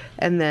stuff,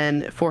 and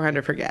then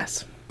 $400 for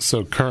gas.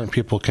 So Current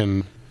people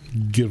can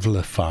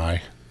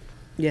givelify.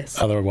 Yes.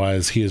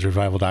 Otherwise,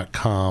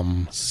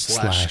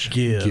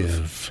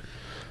 heisrevival.com/give.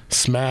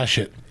 Smash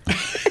it.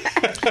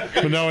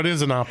 But no, it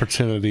is an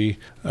opportunity.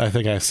 I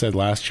think I said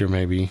last year,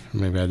 maybe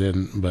I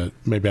didn't, but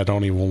maybe I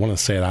don't even want to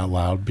say it out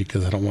loud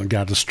because I don't want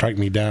God to strike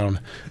me down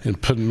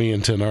and put me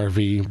into an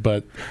RV.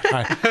 But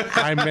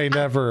I may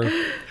never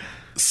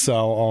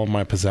sell all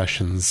my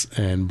possessions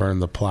and burn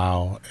the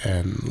plow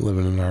and live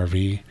in an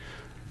RV.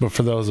 But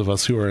for those of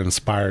us who are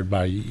inspired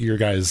by your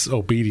guys'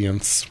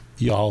 obedience,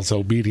 y'all's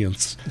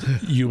obedience,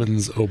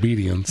 Ewan's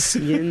obedience,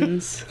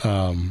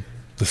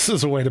 this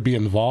is a way to be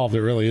involved.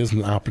 It really is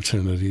an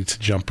opportunity to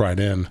jump right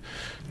in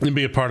and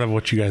be a part of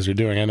what you guys are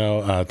doing. I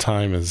know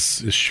time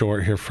is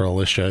short here for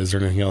Elisha. Is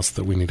there anything else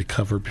that we need to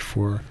cover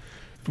before?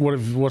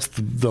 What's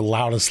the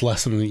loudest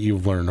lesson that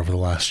you've learned over the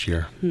last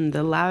year?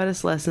 The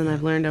loudest lesson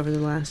I've learned over the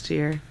last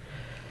year.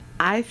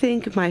 I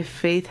think my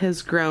faith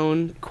has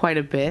grown quite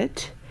a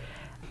bit,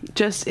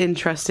 just in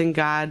trusting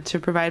God to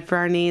provide for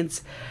our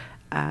needs,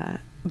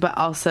 but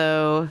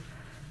also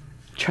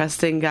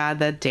trusting God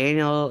that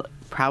Daniel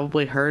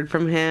probably heard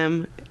from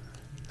him.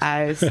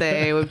 I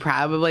say would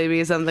probably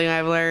be something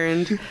I've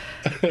learned,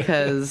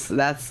 because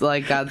that's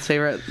like God's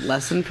favorite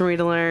lesson for me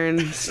to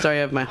learn,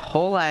 story of my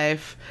whole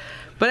life.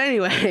 But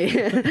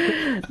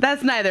anyway,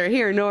 that's neither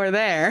here nor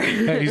there.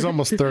 Hey, he's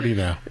almost 30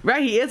 now.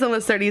 Right, he is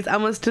almost 30. He's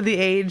almost to the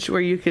age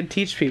where you could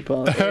teach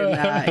people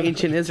in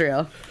ancient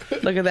Israel.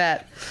 Look at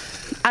that.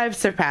 I've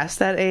surpassed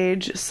that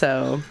age,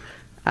 so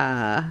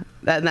and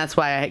that's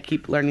why I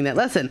keep learning that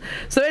lesson.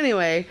 So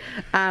anyway,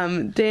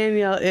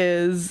 Daniel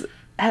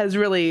has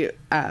really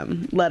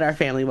led our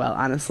family well,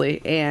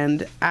 honestly,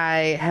 and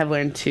I have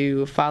learned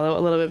to follow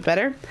a little bit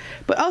better.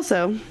 But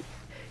also,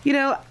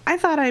 I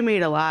thought I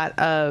made a lot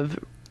of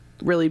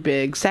really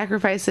big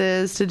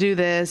sacrifices to do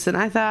this, and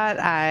I thought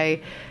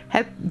I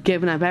had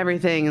given up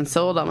everything and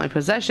sold all my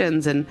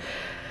possessions and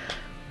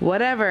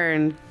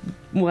whatever,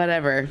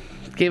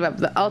 gave up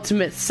the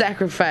ultimate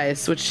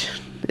sacrifice, which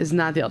is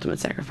not the ultimate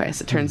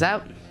sacrifice, it turns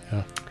out.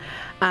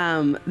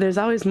 Yeah. There's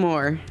always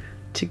more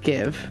to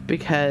give,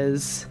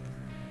 because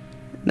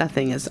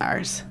nothing is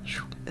ours.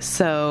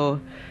 So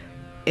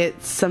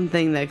it's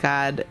something that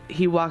God,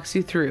 he walks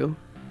you through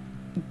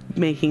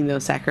making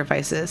those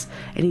sacrifices,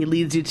 and he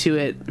leads you to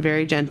it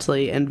very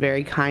gently and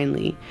very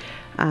kindly.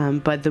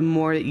 But the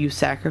more that you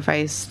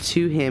sacrifice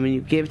to him and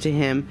you give to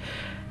him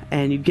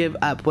and you give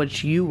up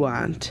what you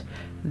want,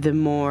 the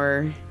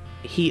more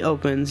he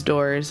opens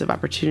doors of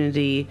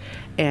opportunity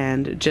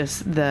and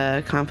just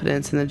the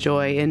confidence and the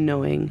joy in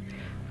knowing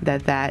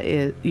that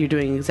is you're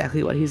doing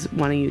exactly what he's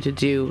wanting you to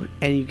do,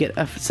 and you get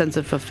a sense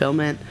of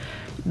fulfillment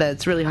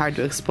that's really hard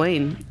to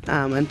explain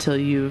until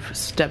you've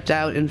stepped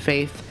out in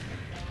faith,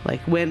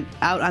 like went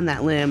out on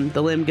that limb.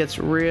 The limb gets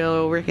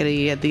real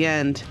rickety at the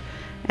end,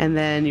 and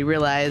then you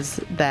realize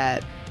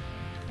that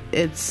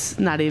it's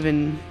not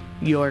even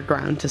your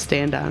ground to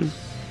stand on.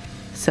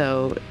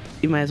 So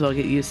you might as well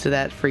get used to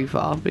that free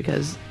fall,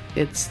 because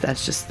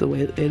that's just the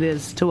way it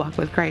is to walk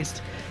with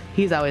Christ.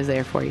 He's always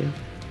there for you.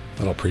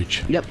 That'll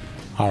preach. Yep.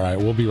 All right,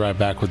 we'll be right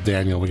back with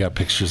Daniel. We got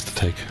pictures to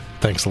take.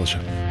 Thanks, Elisha.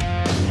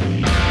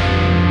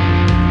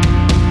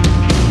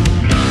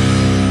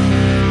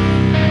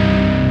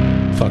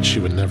 Thought she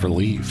would never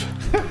leave.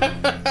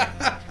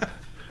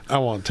 I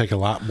won't take a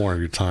lot more of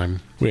your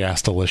time. We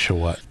asked Elisha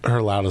what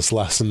her loudest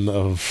lesson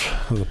of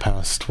the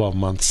past 12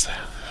 months.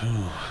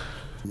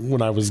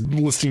 When I was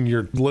listing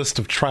your list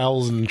of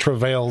trials and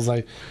travails,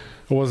 I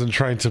wasn't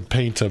trying to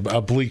paint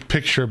a bleak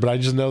picture, but I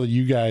just know that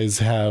you guys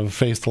have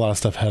faced a lot of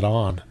stuff head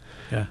on,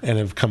 and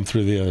have come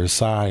through the other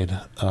side.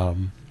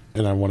 And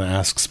I want to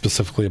ask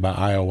specifically about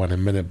Iowa in a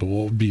minute, but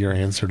what would be your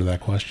answer to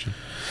that question?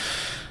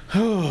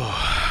 The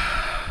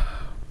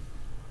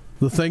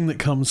thing that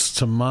comes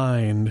to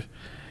mind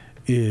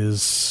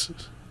is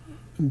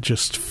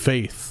just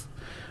faith,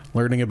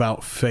 learning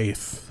about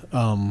faith.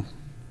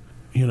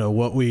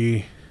 What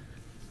we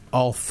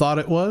all thought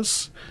it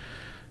was,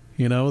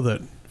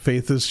 that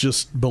faith is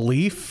just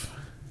belief,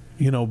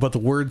 but the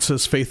word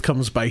says faith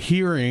comes by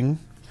hearing,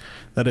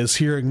 that is,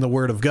 hearing the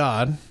word of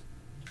God.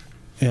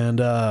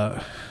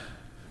 And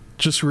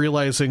just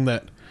realizing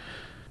that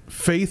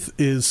faith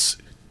is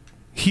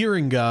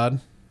hearing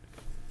God,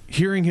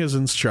 hearing his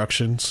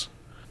instructions,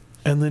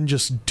 and then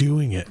just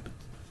doing it.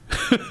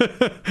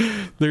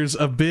 There's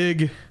a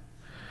big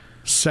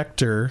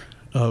sector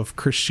of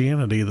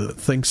Christianity that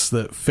thinks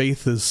that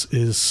faith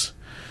is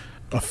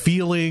a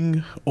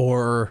feeling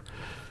or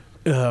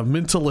a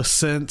mental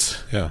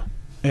assent. Yeah.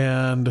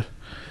 And,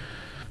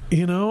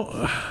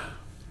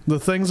 the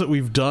things that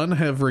we've done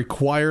have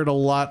required a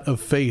lot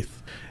of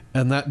faith,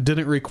 and that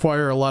didn't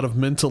require a lot of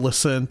mental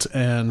assent,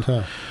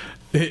 and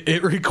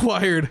it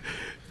required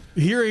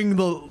hearing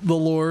the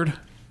Lord,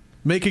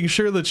 making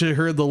sure that you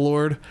heard the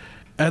Lord,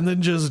 and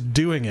then just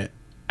doing it,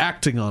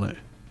 acting on it,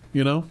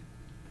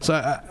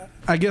 So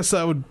I guess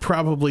that would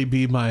probably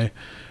be my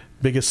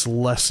biggest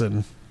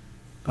lesson.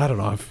 I don't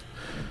know. I've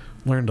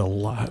learned a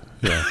lot.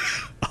 Yeah.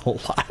 A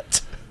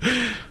lot.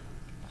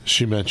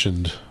 She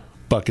mentioned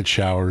bucket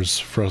showers,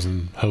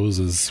 frozen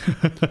hoses.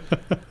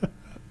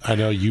 I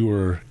know you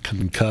were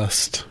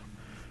concussed.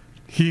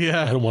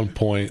 Yeah. At one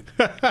point.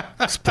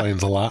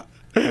 Explains a lot.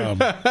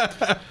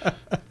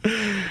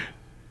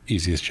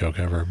 Easiest joke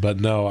ever. But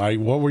no,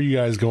 what were you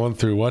guys going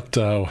through?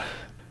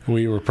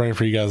 We were praying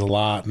for you guys a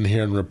lot and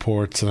hearing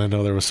reports, and I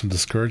know there was some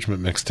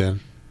discouragement mixed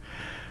in.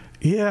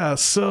 Yeah,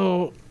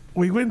 so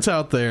we went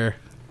out there.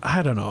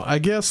 I don't know. I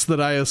guess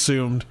that I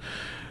assumed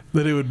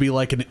that it would be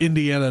like an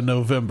Indiana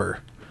November.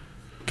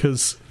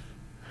 Because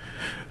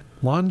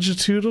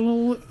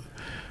longitudinally,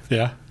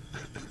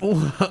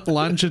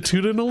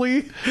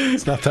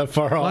 it's not that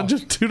far off.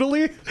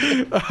 Longitudinally,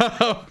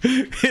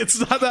 it's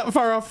not that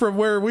far off from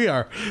where we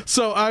are.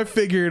 So I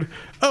figured,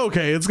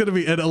 okay, it's going to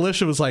be. And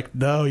Elisha was like,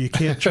 no, you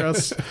can't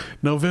trust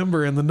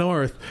November in the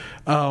north.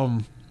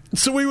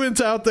 So we went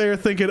out there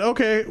thinking,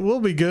 okay, we'll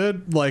be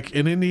good. Like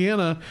in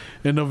Indiana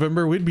in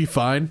November, we'd be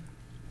fine.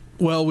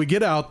 Well, we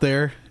get out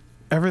there,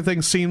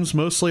 everything seems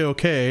mostly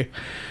okay.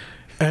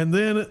 And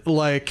then,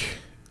 like,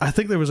 I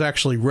think there was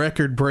actually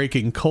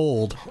record-breaking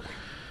cold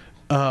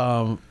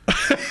while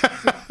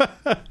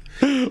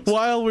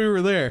we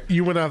were there.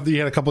 You went out, you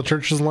had a couple of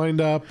churches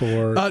lined up,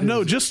 or?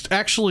 No, just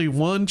actually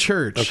one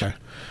church. Okay.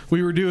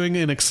 We were doing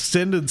an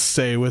extended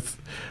stay with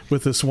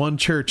this one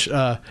church.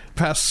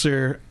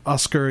 Pastor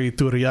Oscar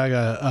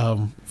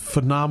Iturriaga,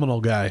 phenomenal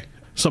guy.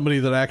 Somebody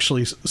that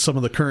actually some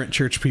of the current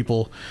church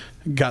people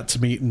got to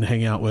meet and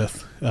hang out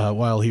with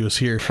while he was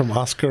here. From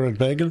Oscar and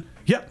Megan?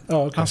 Yep.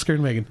 Oh, okay. Oscar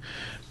and Megan.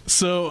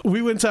 So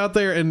we went out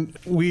there and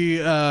we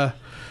had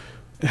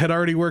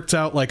already worked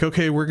out, like,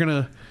 okay, we're going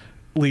to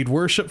lead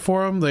worship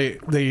for them.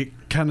 They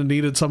kind of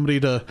needed somebody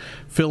to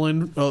fill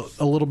in a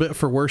little bit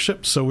for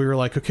worship. So we were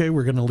like, okay,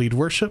 we're going to lead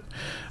worship.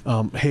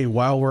 Hey,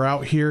 while we're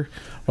out here,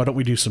 why don't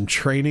we do some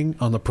training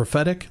on the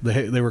prophetic?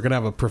 They were going to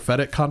have a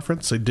prophetic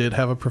conference. They did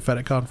have a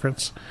prophetic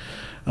conference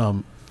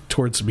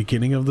towards the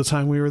beginning of the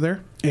time we were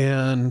there.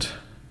 And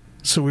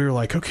so we were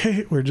like,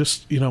 okay, we're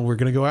just, we're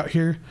going to go out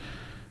here,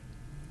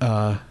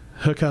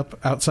 hook up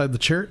outside the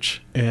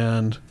church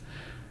and,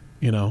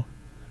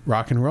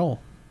 rock and roll.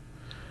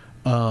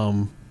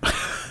 And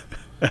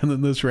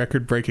then this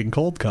record-breaking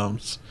cold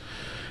comes.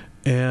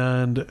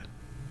 And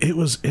it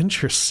was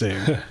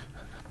interesting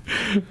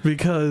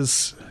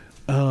because,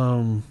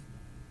 our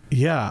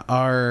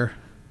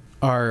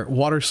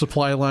water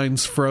supply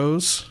lines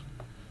froze.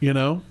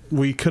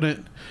 We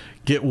couldn't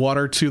get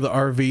water to the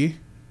RV.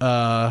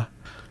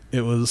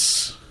 It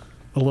was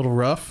a little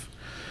rough,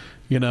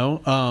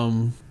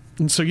 and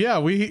so,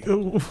 we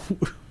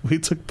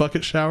took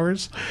bucket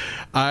showers.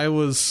 I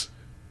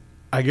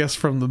guess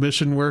from the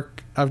mission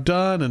work I've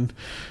done and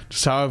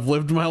just how I've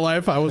lived my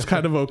life, I was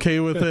kind of okay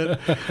with it.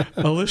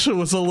 Elisha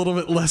was a little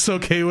bit less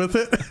okay with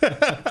it.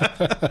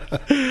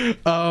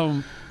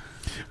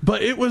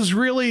 But it was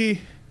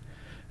really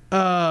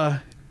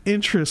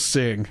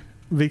interesting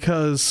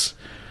because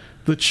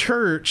the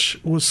church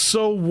was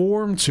so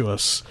warm to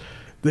us.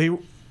 We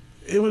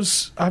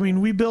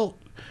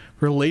built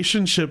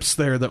relationships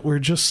there that were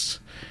just,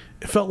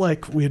 it felt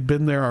like we had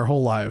been there our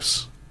whole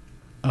lives.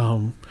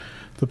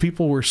 The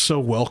people were so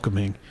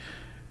welcoming,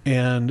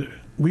 and I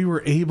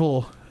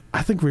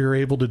think we were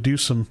able to do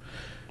some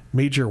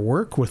major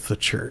work with the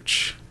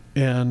church,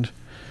 and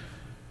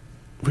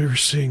we were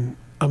seeing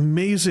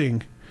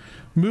amazing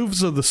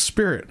moves of the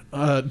Spirit.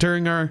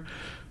 During our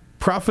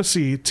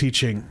prophecy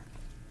teaching,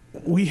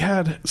 we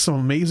had some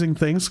amazing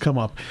things come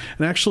up.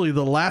 And actually,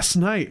 the last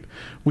night,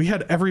 we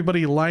had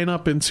everybody line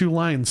up in 2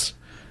 lines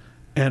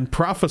and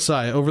prophesy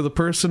over the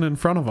person in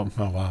front of them.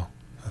 Oh, wow.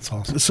 That's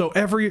awesome. So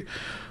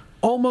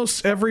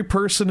almost every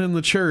person in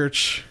the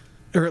church,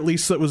 or at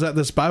least that was at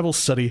this Bible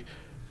study,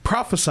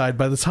 prophesied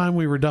by the time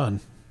we were done.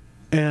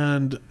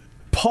 And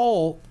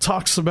Paul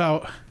talks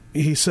about,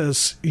 he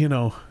says,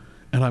 and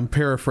I'm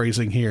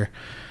paraphrasing here,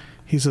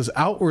 he says,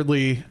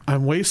 outwardly,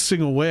 I'm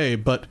wasting away,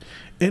 but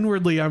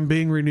inwardly, I'm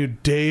being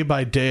renewed day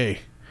by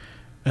day.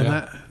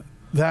 And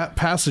that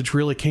passage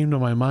really came to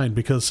my mind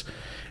because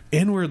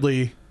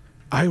inwardly,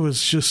 I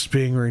was just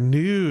being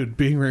renewed,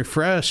 being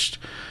refreshed.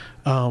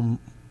 I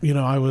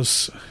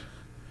was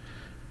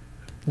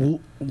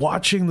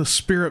watching the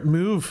Spirit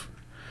move.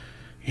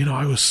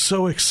 I was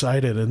so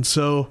excited and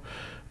so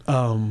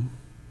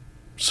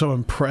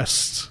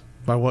impressed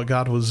by what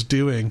God was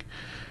doing,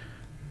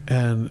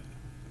 and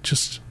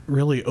just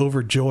really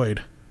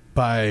overjoyed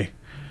by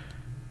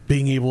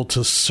being able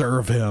to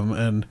serve Him.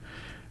 And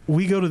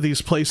we go to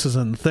these places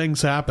and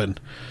things happen,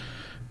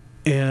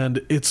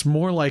 and it's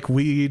more like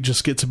we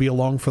just get to be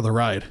along for the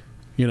ride.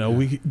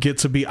 We get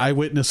to be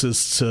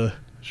eyewitnesses to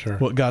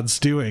what God's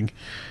doing.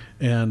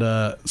 And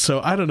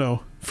so I don't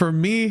know. For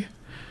me,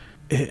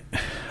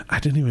 I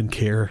didn't even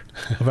care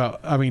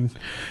about.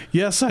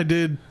 Yes, I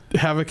did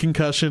have a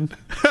concussion.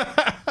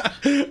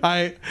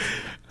 I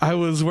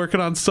was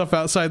working on stuff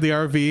outside the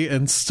RV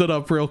and stood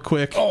up real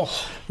quick,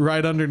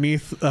 right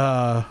underneath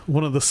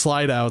one of the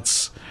slide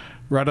outs,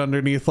 right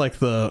underneath like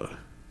the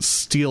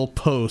steel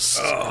post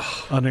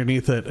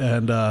underneath it.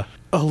 And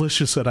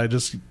Elisha said I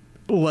just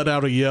let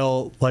out a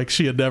yell like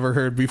she had never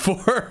heard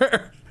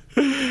before.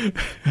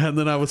 And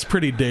then I was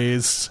pretty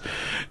dazed.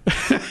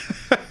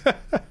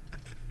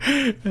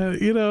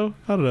 You know,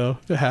 I don't know.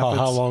 It happens.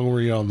 How long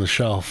were you on the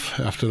shelf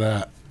after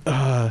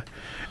that?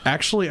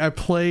 Actually, I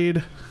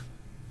played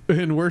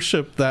in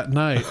worship that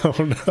night. Oh,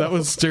 no. That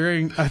was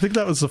I think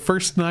that was the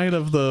first night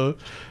of the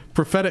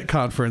prophetic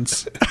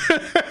conference.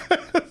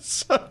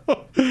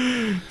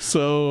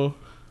 So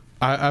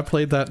I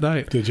played that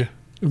night. Did you?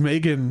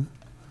 Megan.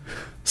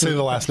 Say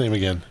the last name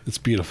again. It's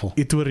beautiful.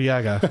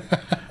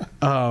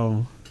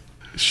 Iturriaga.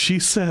 She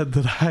said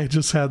that I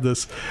just had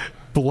this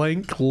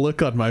blank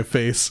look on my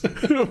face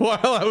while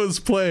I was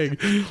playing.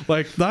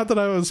 Like, not that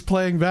I was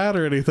playing bad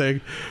or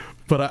anything,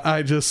 but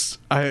I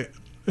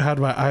had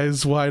my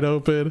eyes wide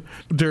open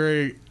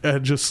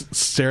and just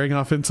staring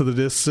off into the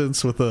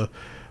distance with a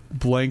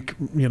blank,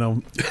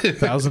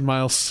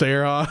 1,000-mile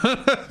stare on.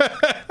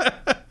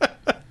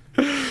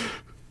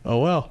 Oh,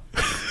 well.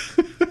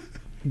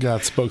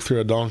 God spoke through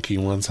a donkey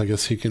once. I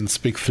guess he can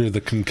speak through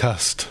the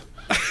concussed.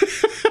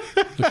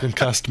 The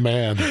concussed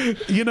man.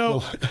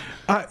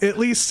 At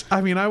least,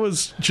 I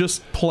was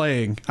just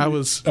playing. I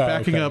was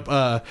backing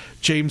up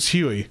James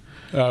Huey.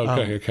 Oh,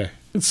 okay.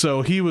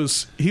 So he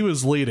was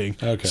leading.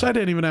 Okay. So I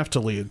didn't even have to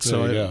lead.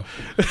 So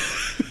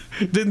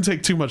it didn't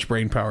take too much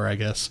brain power, I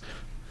guess.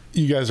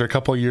 You guys are a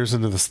couple of years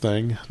into this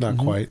thing. Not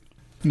quite.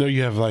 No,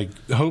 you have like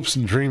hopes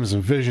and dreams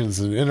and visions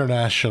and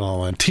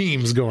international and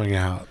teams going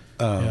out.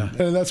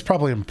 And that's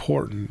probably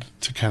important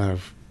to kind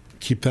of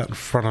keep that in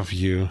front of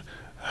you.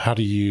 How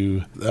do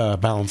you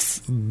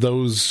balance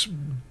those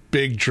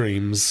big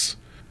dreams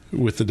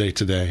with the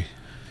day-to-day?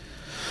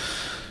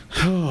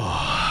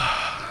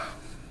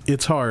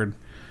 It's hard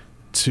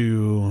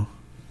to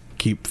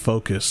keep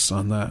focus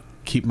on that,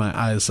 keep my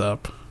eyes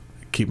up,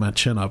 keep my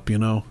chin up,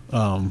 I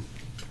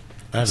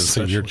haven't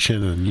seen your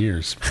chin in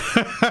years.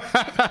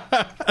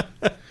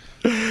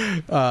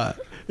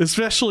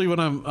 Especially when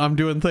I'm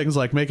doing things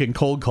like making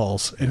cold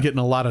calls and getting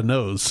a lot of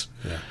no's.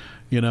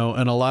 And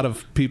a lot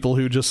of people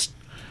who just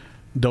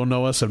don't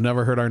know us, have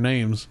never heard our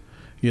names,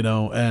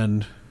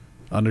 and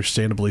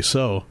understandably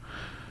so.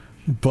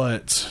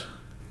 But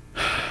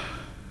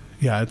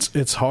yeah,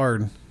 it's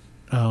hard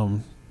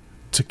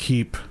to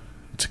keep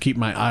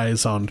my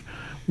eyes on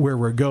where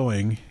we're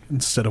going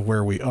instead of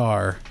where we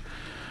are.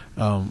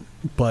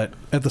 But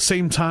at the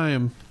same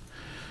time,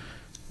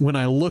 when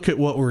I look at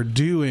what we're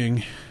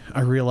doing,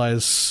 I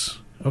realize,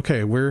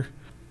 okay, we're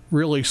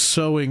really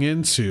sowing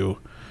into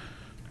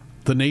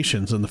the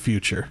nations in the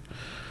future.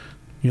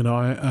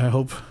 I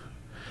hope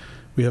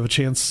we have a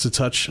chance to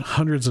touch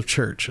hundreds of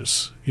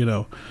churches.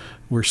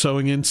 We're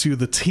sowing into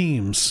the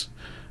teams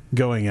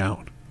going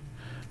out.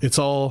 It's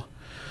all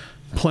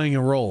playing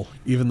a role,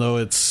 even though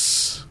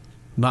it's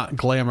not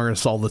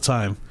glamorous all the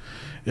time.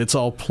 It's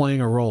all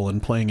playing a role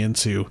and playing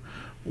into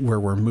where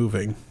we're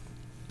moving.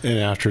 And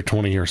after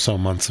 20 or so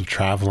months of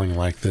traveling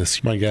like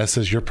this, my guess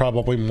is you're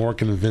probably more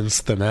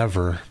convinced than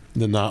ever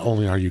that not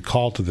only are you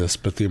called to this,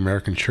 but the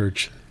American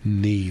church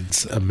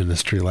needs a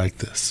ministry like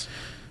this.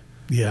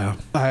 Yeah,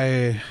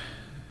 I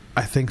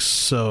think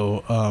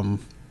so.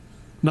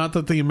 Not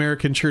that the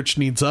American church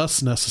needs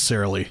us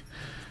necessarily,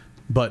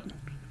 but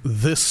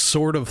this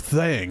sort of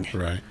thing.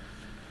 Right.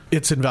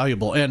 It's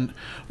invaluable. And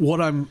what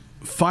I'm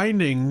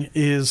finding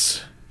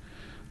is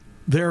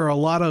there are a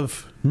lot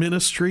of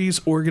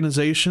ministries,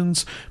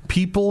 organizations,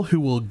 people who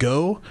will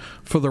go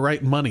for the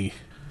right money.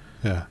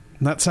 Yeah.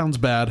 And that sounds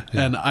bad.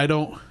 Yeah. And I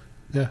don't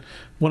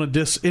want to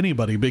diss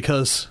anybody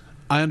because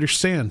I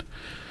understand.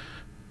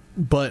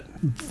 But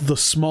the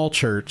small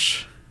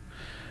church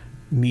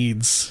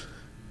needs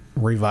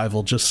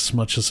revival just as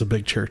much as a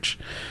big church.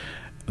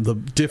 The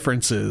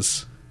difference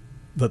is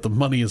that the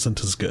money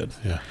isn't as good.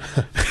 Yeah.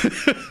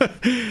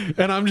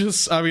 And I'm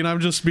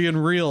just being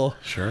real.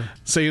 Sure.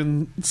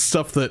 Saying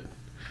stuff that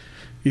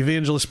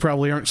evangelists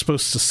probably aren't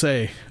supposed to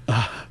say.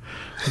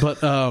 But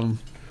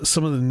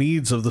some of the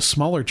needs of the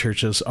smaller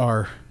churches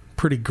are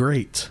pretty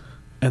great.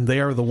 And they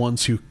are the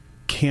ones who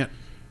can't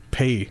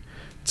pay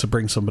to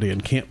bring somebody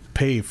in, can't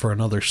pay for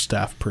another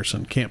staff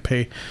person, can't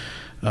pay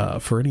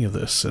for any of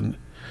this. And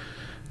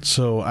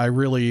so I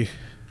really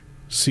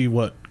see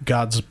what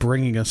God's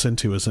bringing us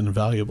into as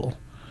invaluable.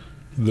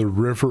 The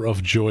River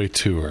of Joy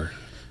Tour,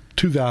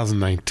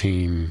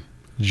 2019,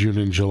 June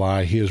and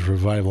July. He Is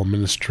Revival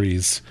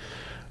Ministries.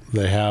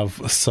 They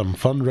have some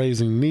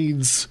fundraising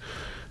needs.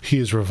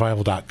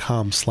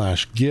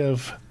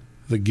 HeIsRevival.com/give,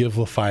 the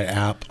Givelify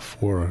app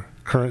for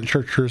current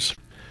churchers,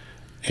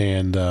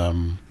 and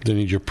they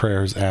need your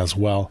prayers as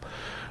well.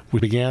 We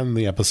began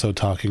the episode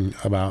talking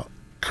about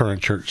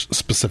current church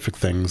specific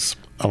things.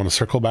 I want to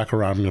circle back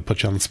around. I'm going to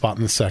put you on the spot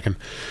in a second,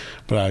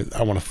 but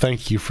I want to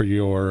thank you for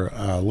your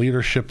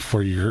leadership,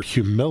 for your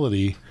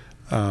humility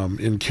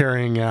in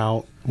carrying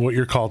out what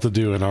you're called to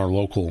do in our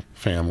local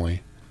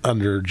family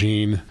under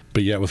Gene,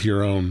 but yet with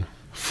your own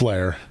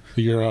flair,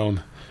 your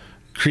own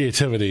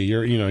creativity,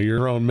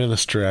 your own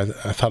ministry. I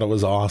thought it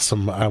was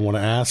awesome. I want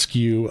to ask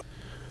you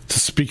to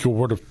speak a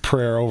word of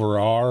prayer over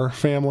our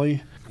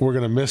family. We're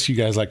going to miss you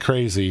guys like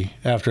crazy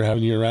after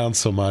having you around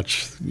so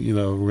much. We're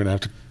going to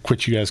have to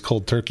quit you guys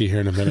cold turkey here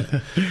in a minute.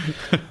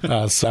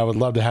 So I would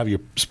love to have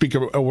you speak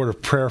a word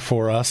of prayer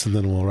for us, and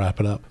then we'll wrap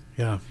it up.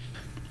 Yeah.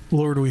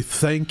 Lord, we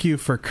thank you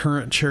for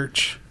Current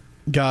Church.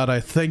 God, I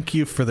thank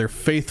you for their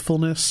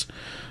faithfulness.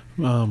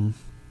 Lord,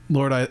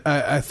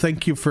 I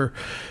thank you for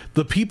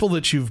the people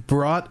that you've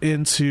brought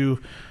into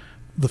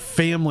the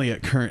family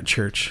at Current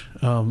Church,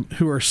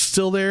 who are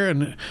still there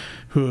and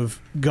who have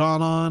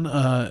gone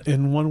on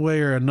in one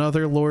way or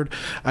another. Lord,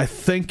 I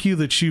thank you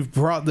that you've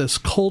brought this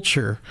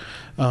culture,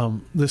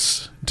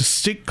 this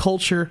distinct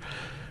culture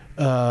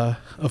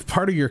of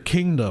part of your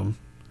kingdom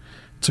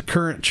to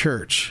Current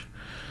Church.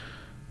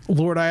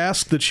 Lord, I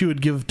ask that you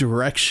would give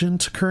direction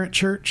to Current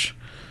Church.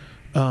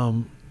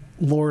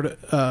 Lord,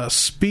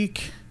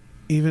 speak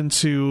even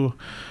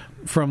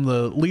from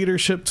the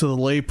leadership to the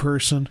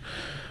layperson.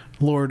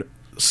 Lord,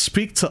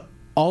 speak to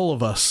all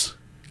of us.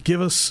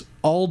 Give us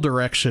all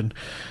direction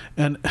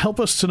and help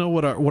us to know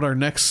what our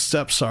next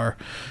steps are.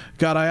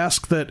 God, I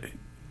ask that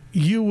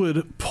you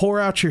would pour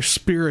out your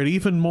Spirit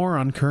even more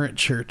on Current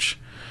Church,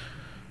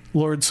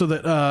 Lord, so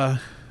that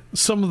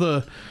some of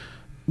the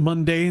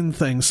mundane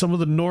things, some of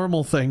the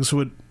normal things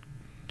would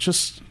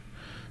just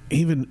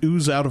even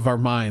ooze out of our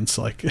minds,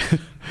 like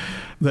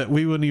that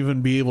we wouldn't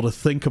even be able to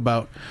think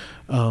about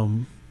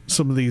some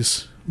of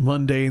these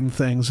mundane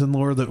things. And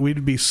Lord, that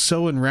we'd be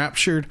so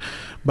enraptured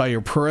by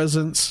your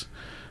presence,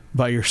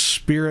 by your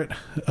Spirit,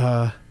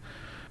 that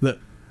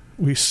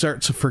we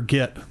start to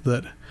forget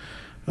that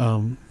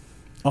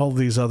all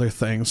these other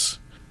things,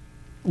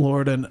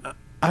 Lord. And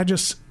I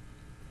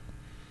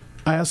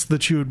ask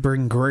that you would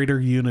bring greater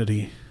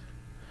unity.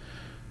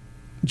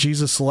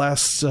 Jesus'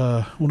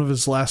 one of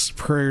his last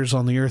prayers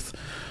on the earth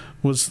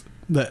was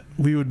that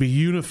we would be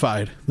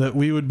unified, that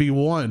we would be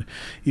one,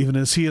 even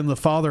as he and the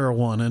Father are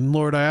one. And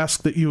Lord, I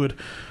ask that you would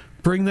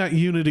bring that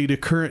unity to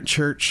Current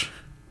Church.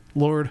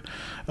 Lord,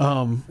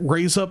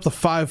 raise up the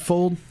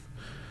fivefold.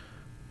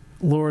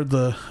 Lord,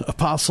 the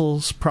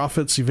apostles,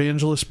 prophets,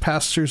 evangelists,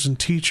 pastors, and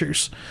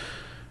teachers,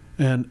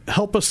 and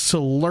help us to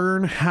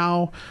learn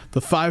how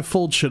the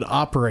fivefold should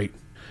operate.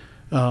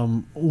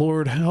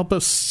 Lord, help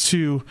us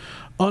to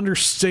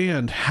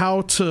understand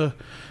how to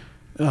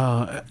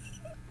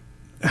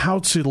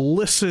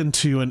listen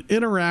to and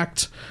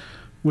interact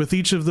with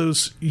each of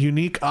those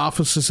unique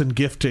offices and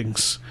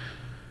giftings.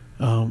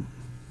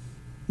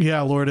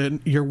 Yeah, Lord, and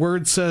your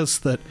word says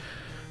that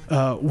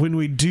when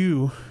we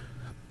do,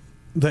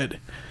 that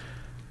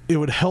it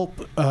would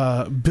help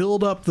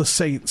build up the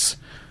saints,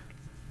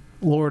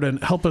 Lord,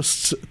 and help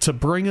us to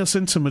bring us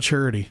into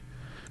maturity.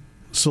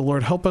 So,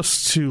 Lord, help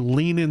us to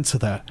lean into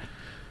that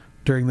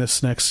during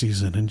this next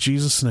season. In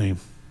Jesus' name,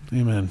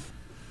 amen.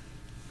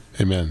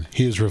 Amen.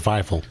 He is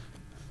Revival.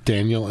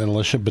 Daniel and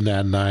Elisha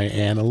Benadni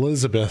and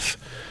Elizabeth,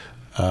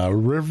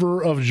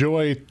 River of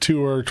Joy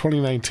Tour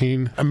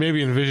 2019. I'm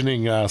maybe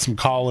envisioning some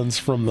call-ins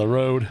from the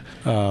road,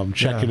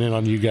 checking in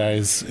on you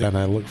guys, and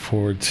I look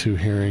forward to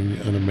hearing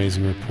an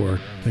amazing report.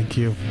 Thank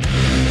you.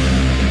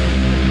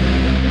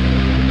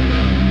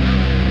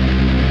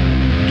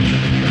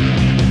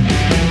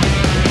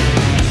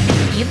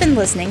 You've been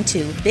listening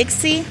to Big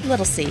C,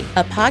 Little C,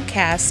 a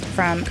podcast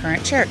from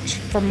Current Church.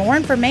 For more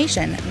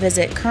information,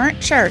 visit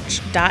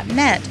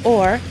currentchurch.net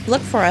or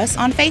look for us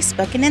on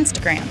Facebook and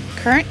Instagram.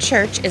 Current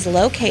Church is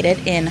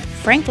located in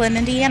Franklin,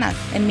 Indiana,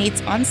 and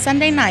meets on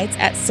Sunday nights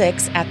at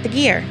 6 at the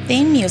Gear.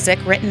 Theme music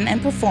written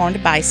and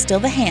performed by Still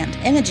the Hand,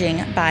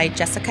 imaging by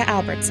Jessica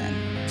Albertson.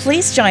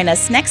 Please join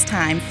us next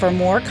time for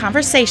more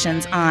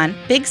conversations on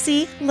Big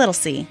C, Little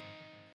C.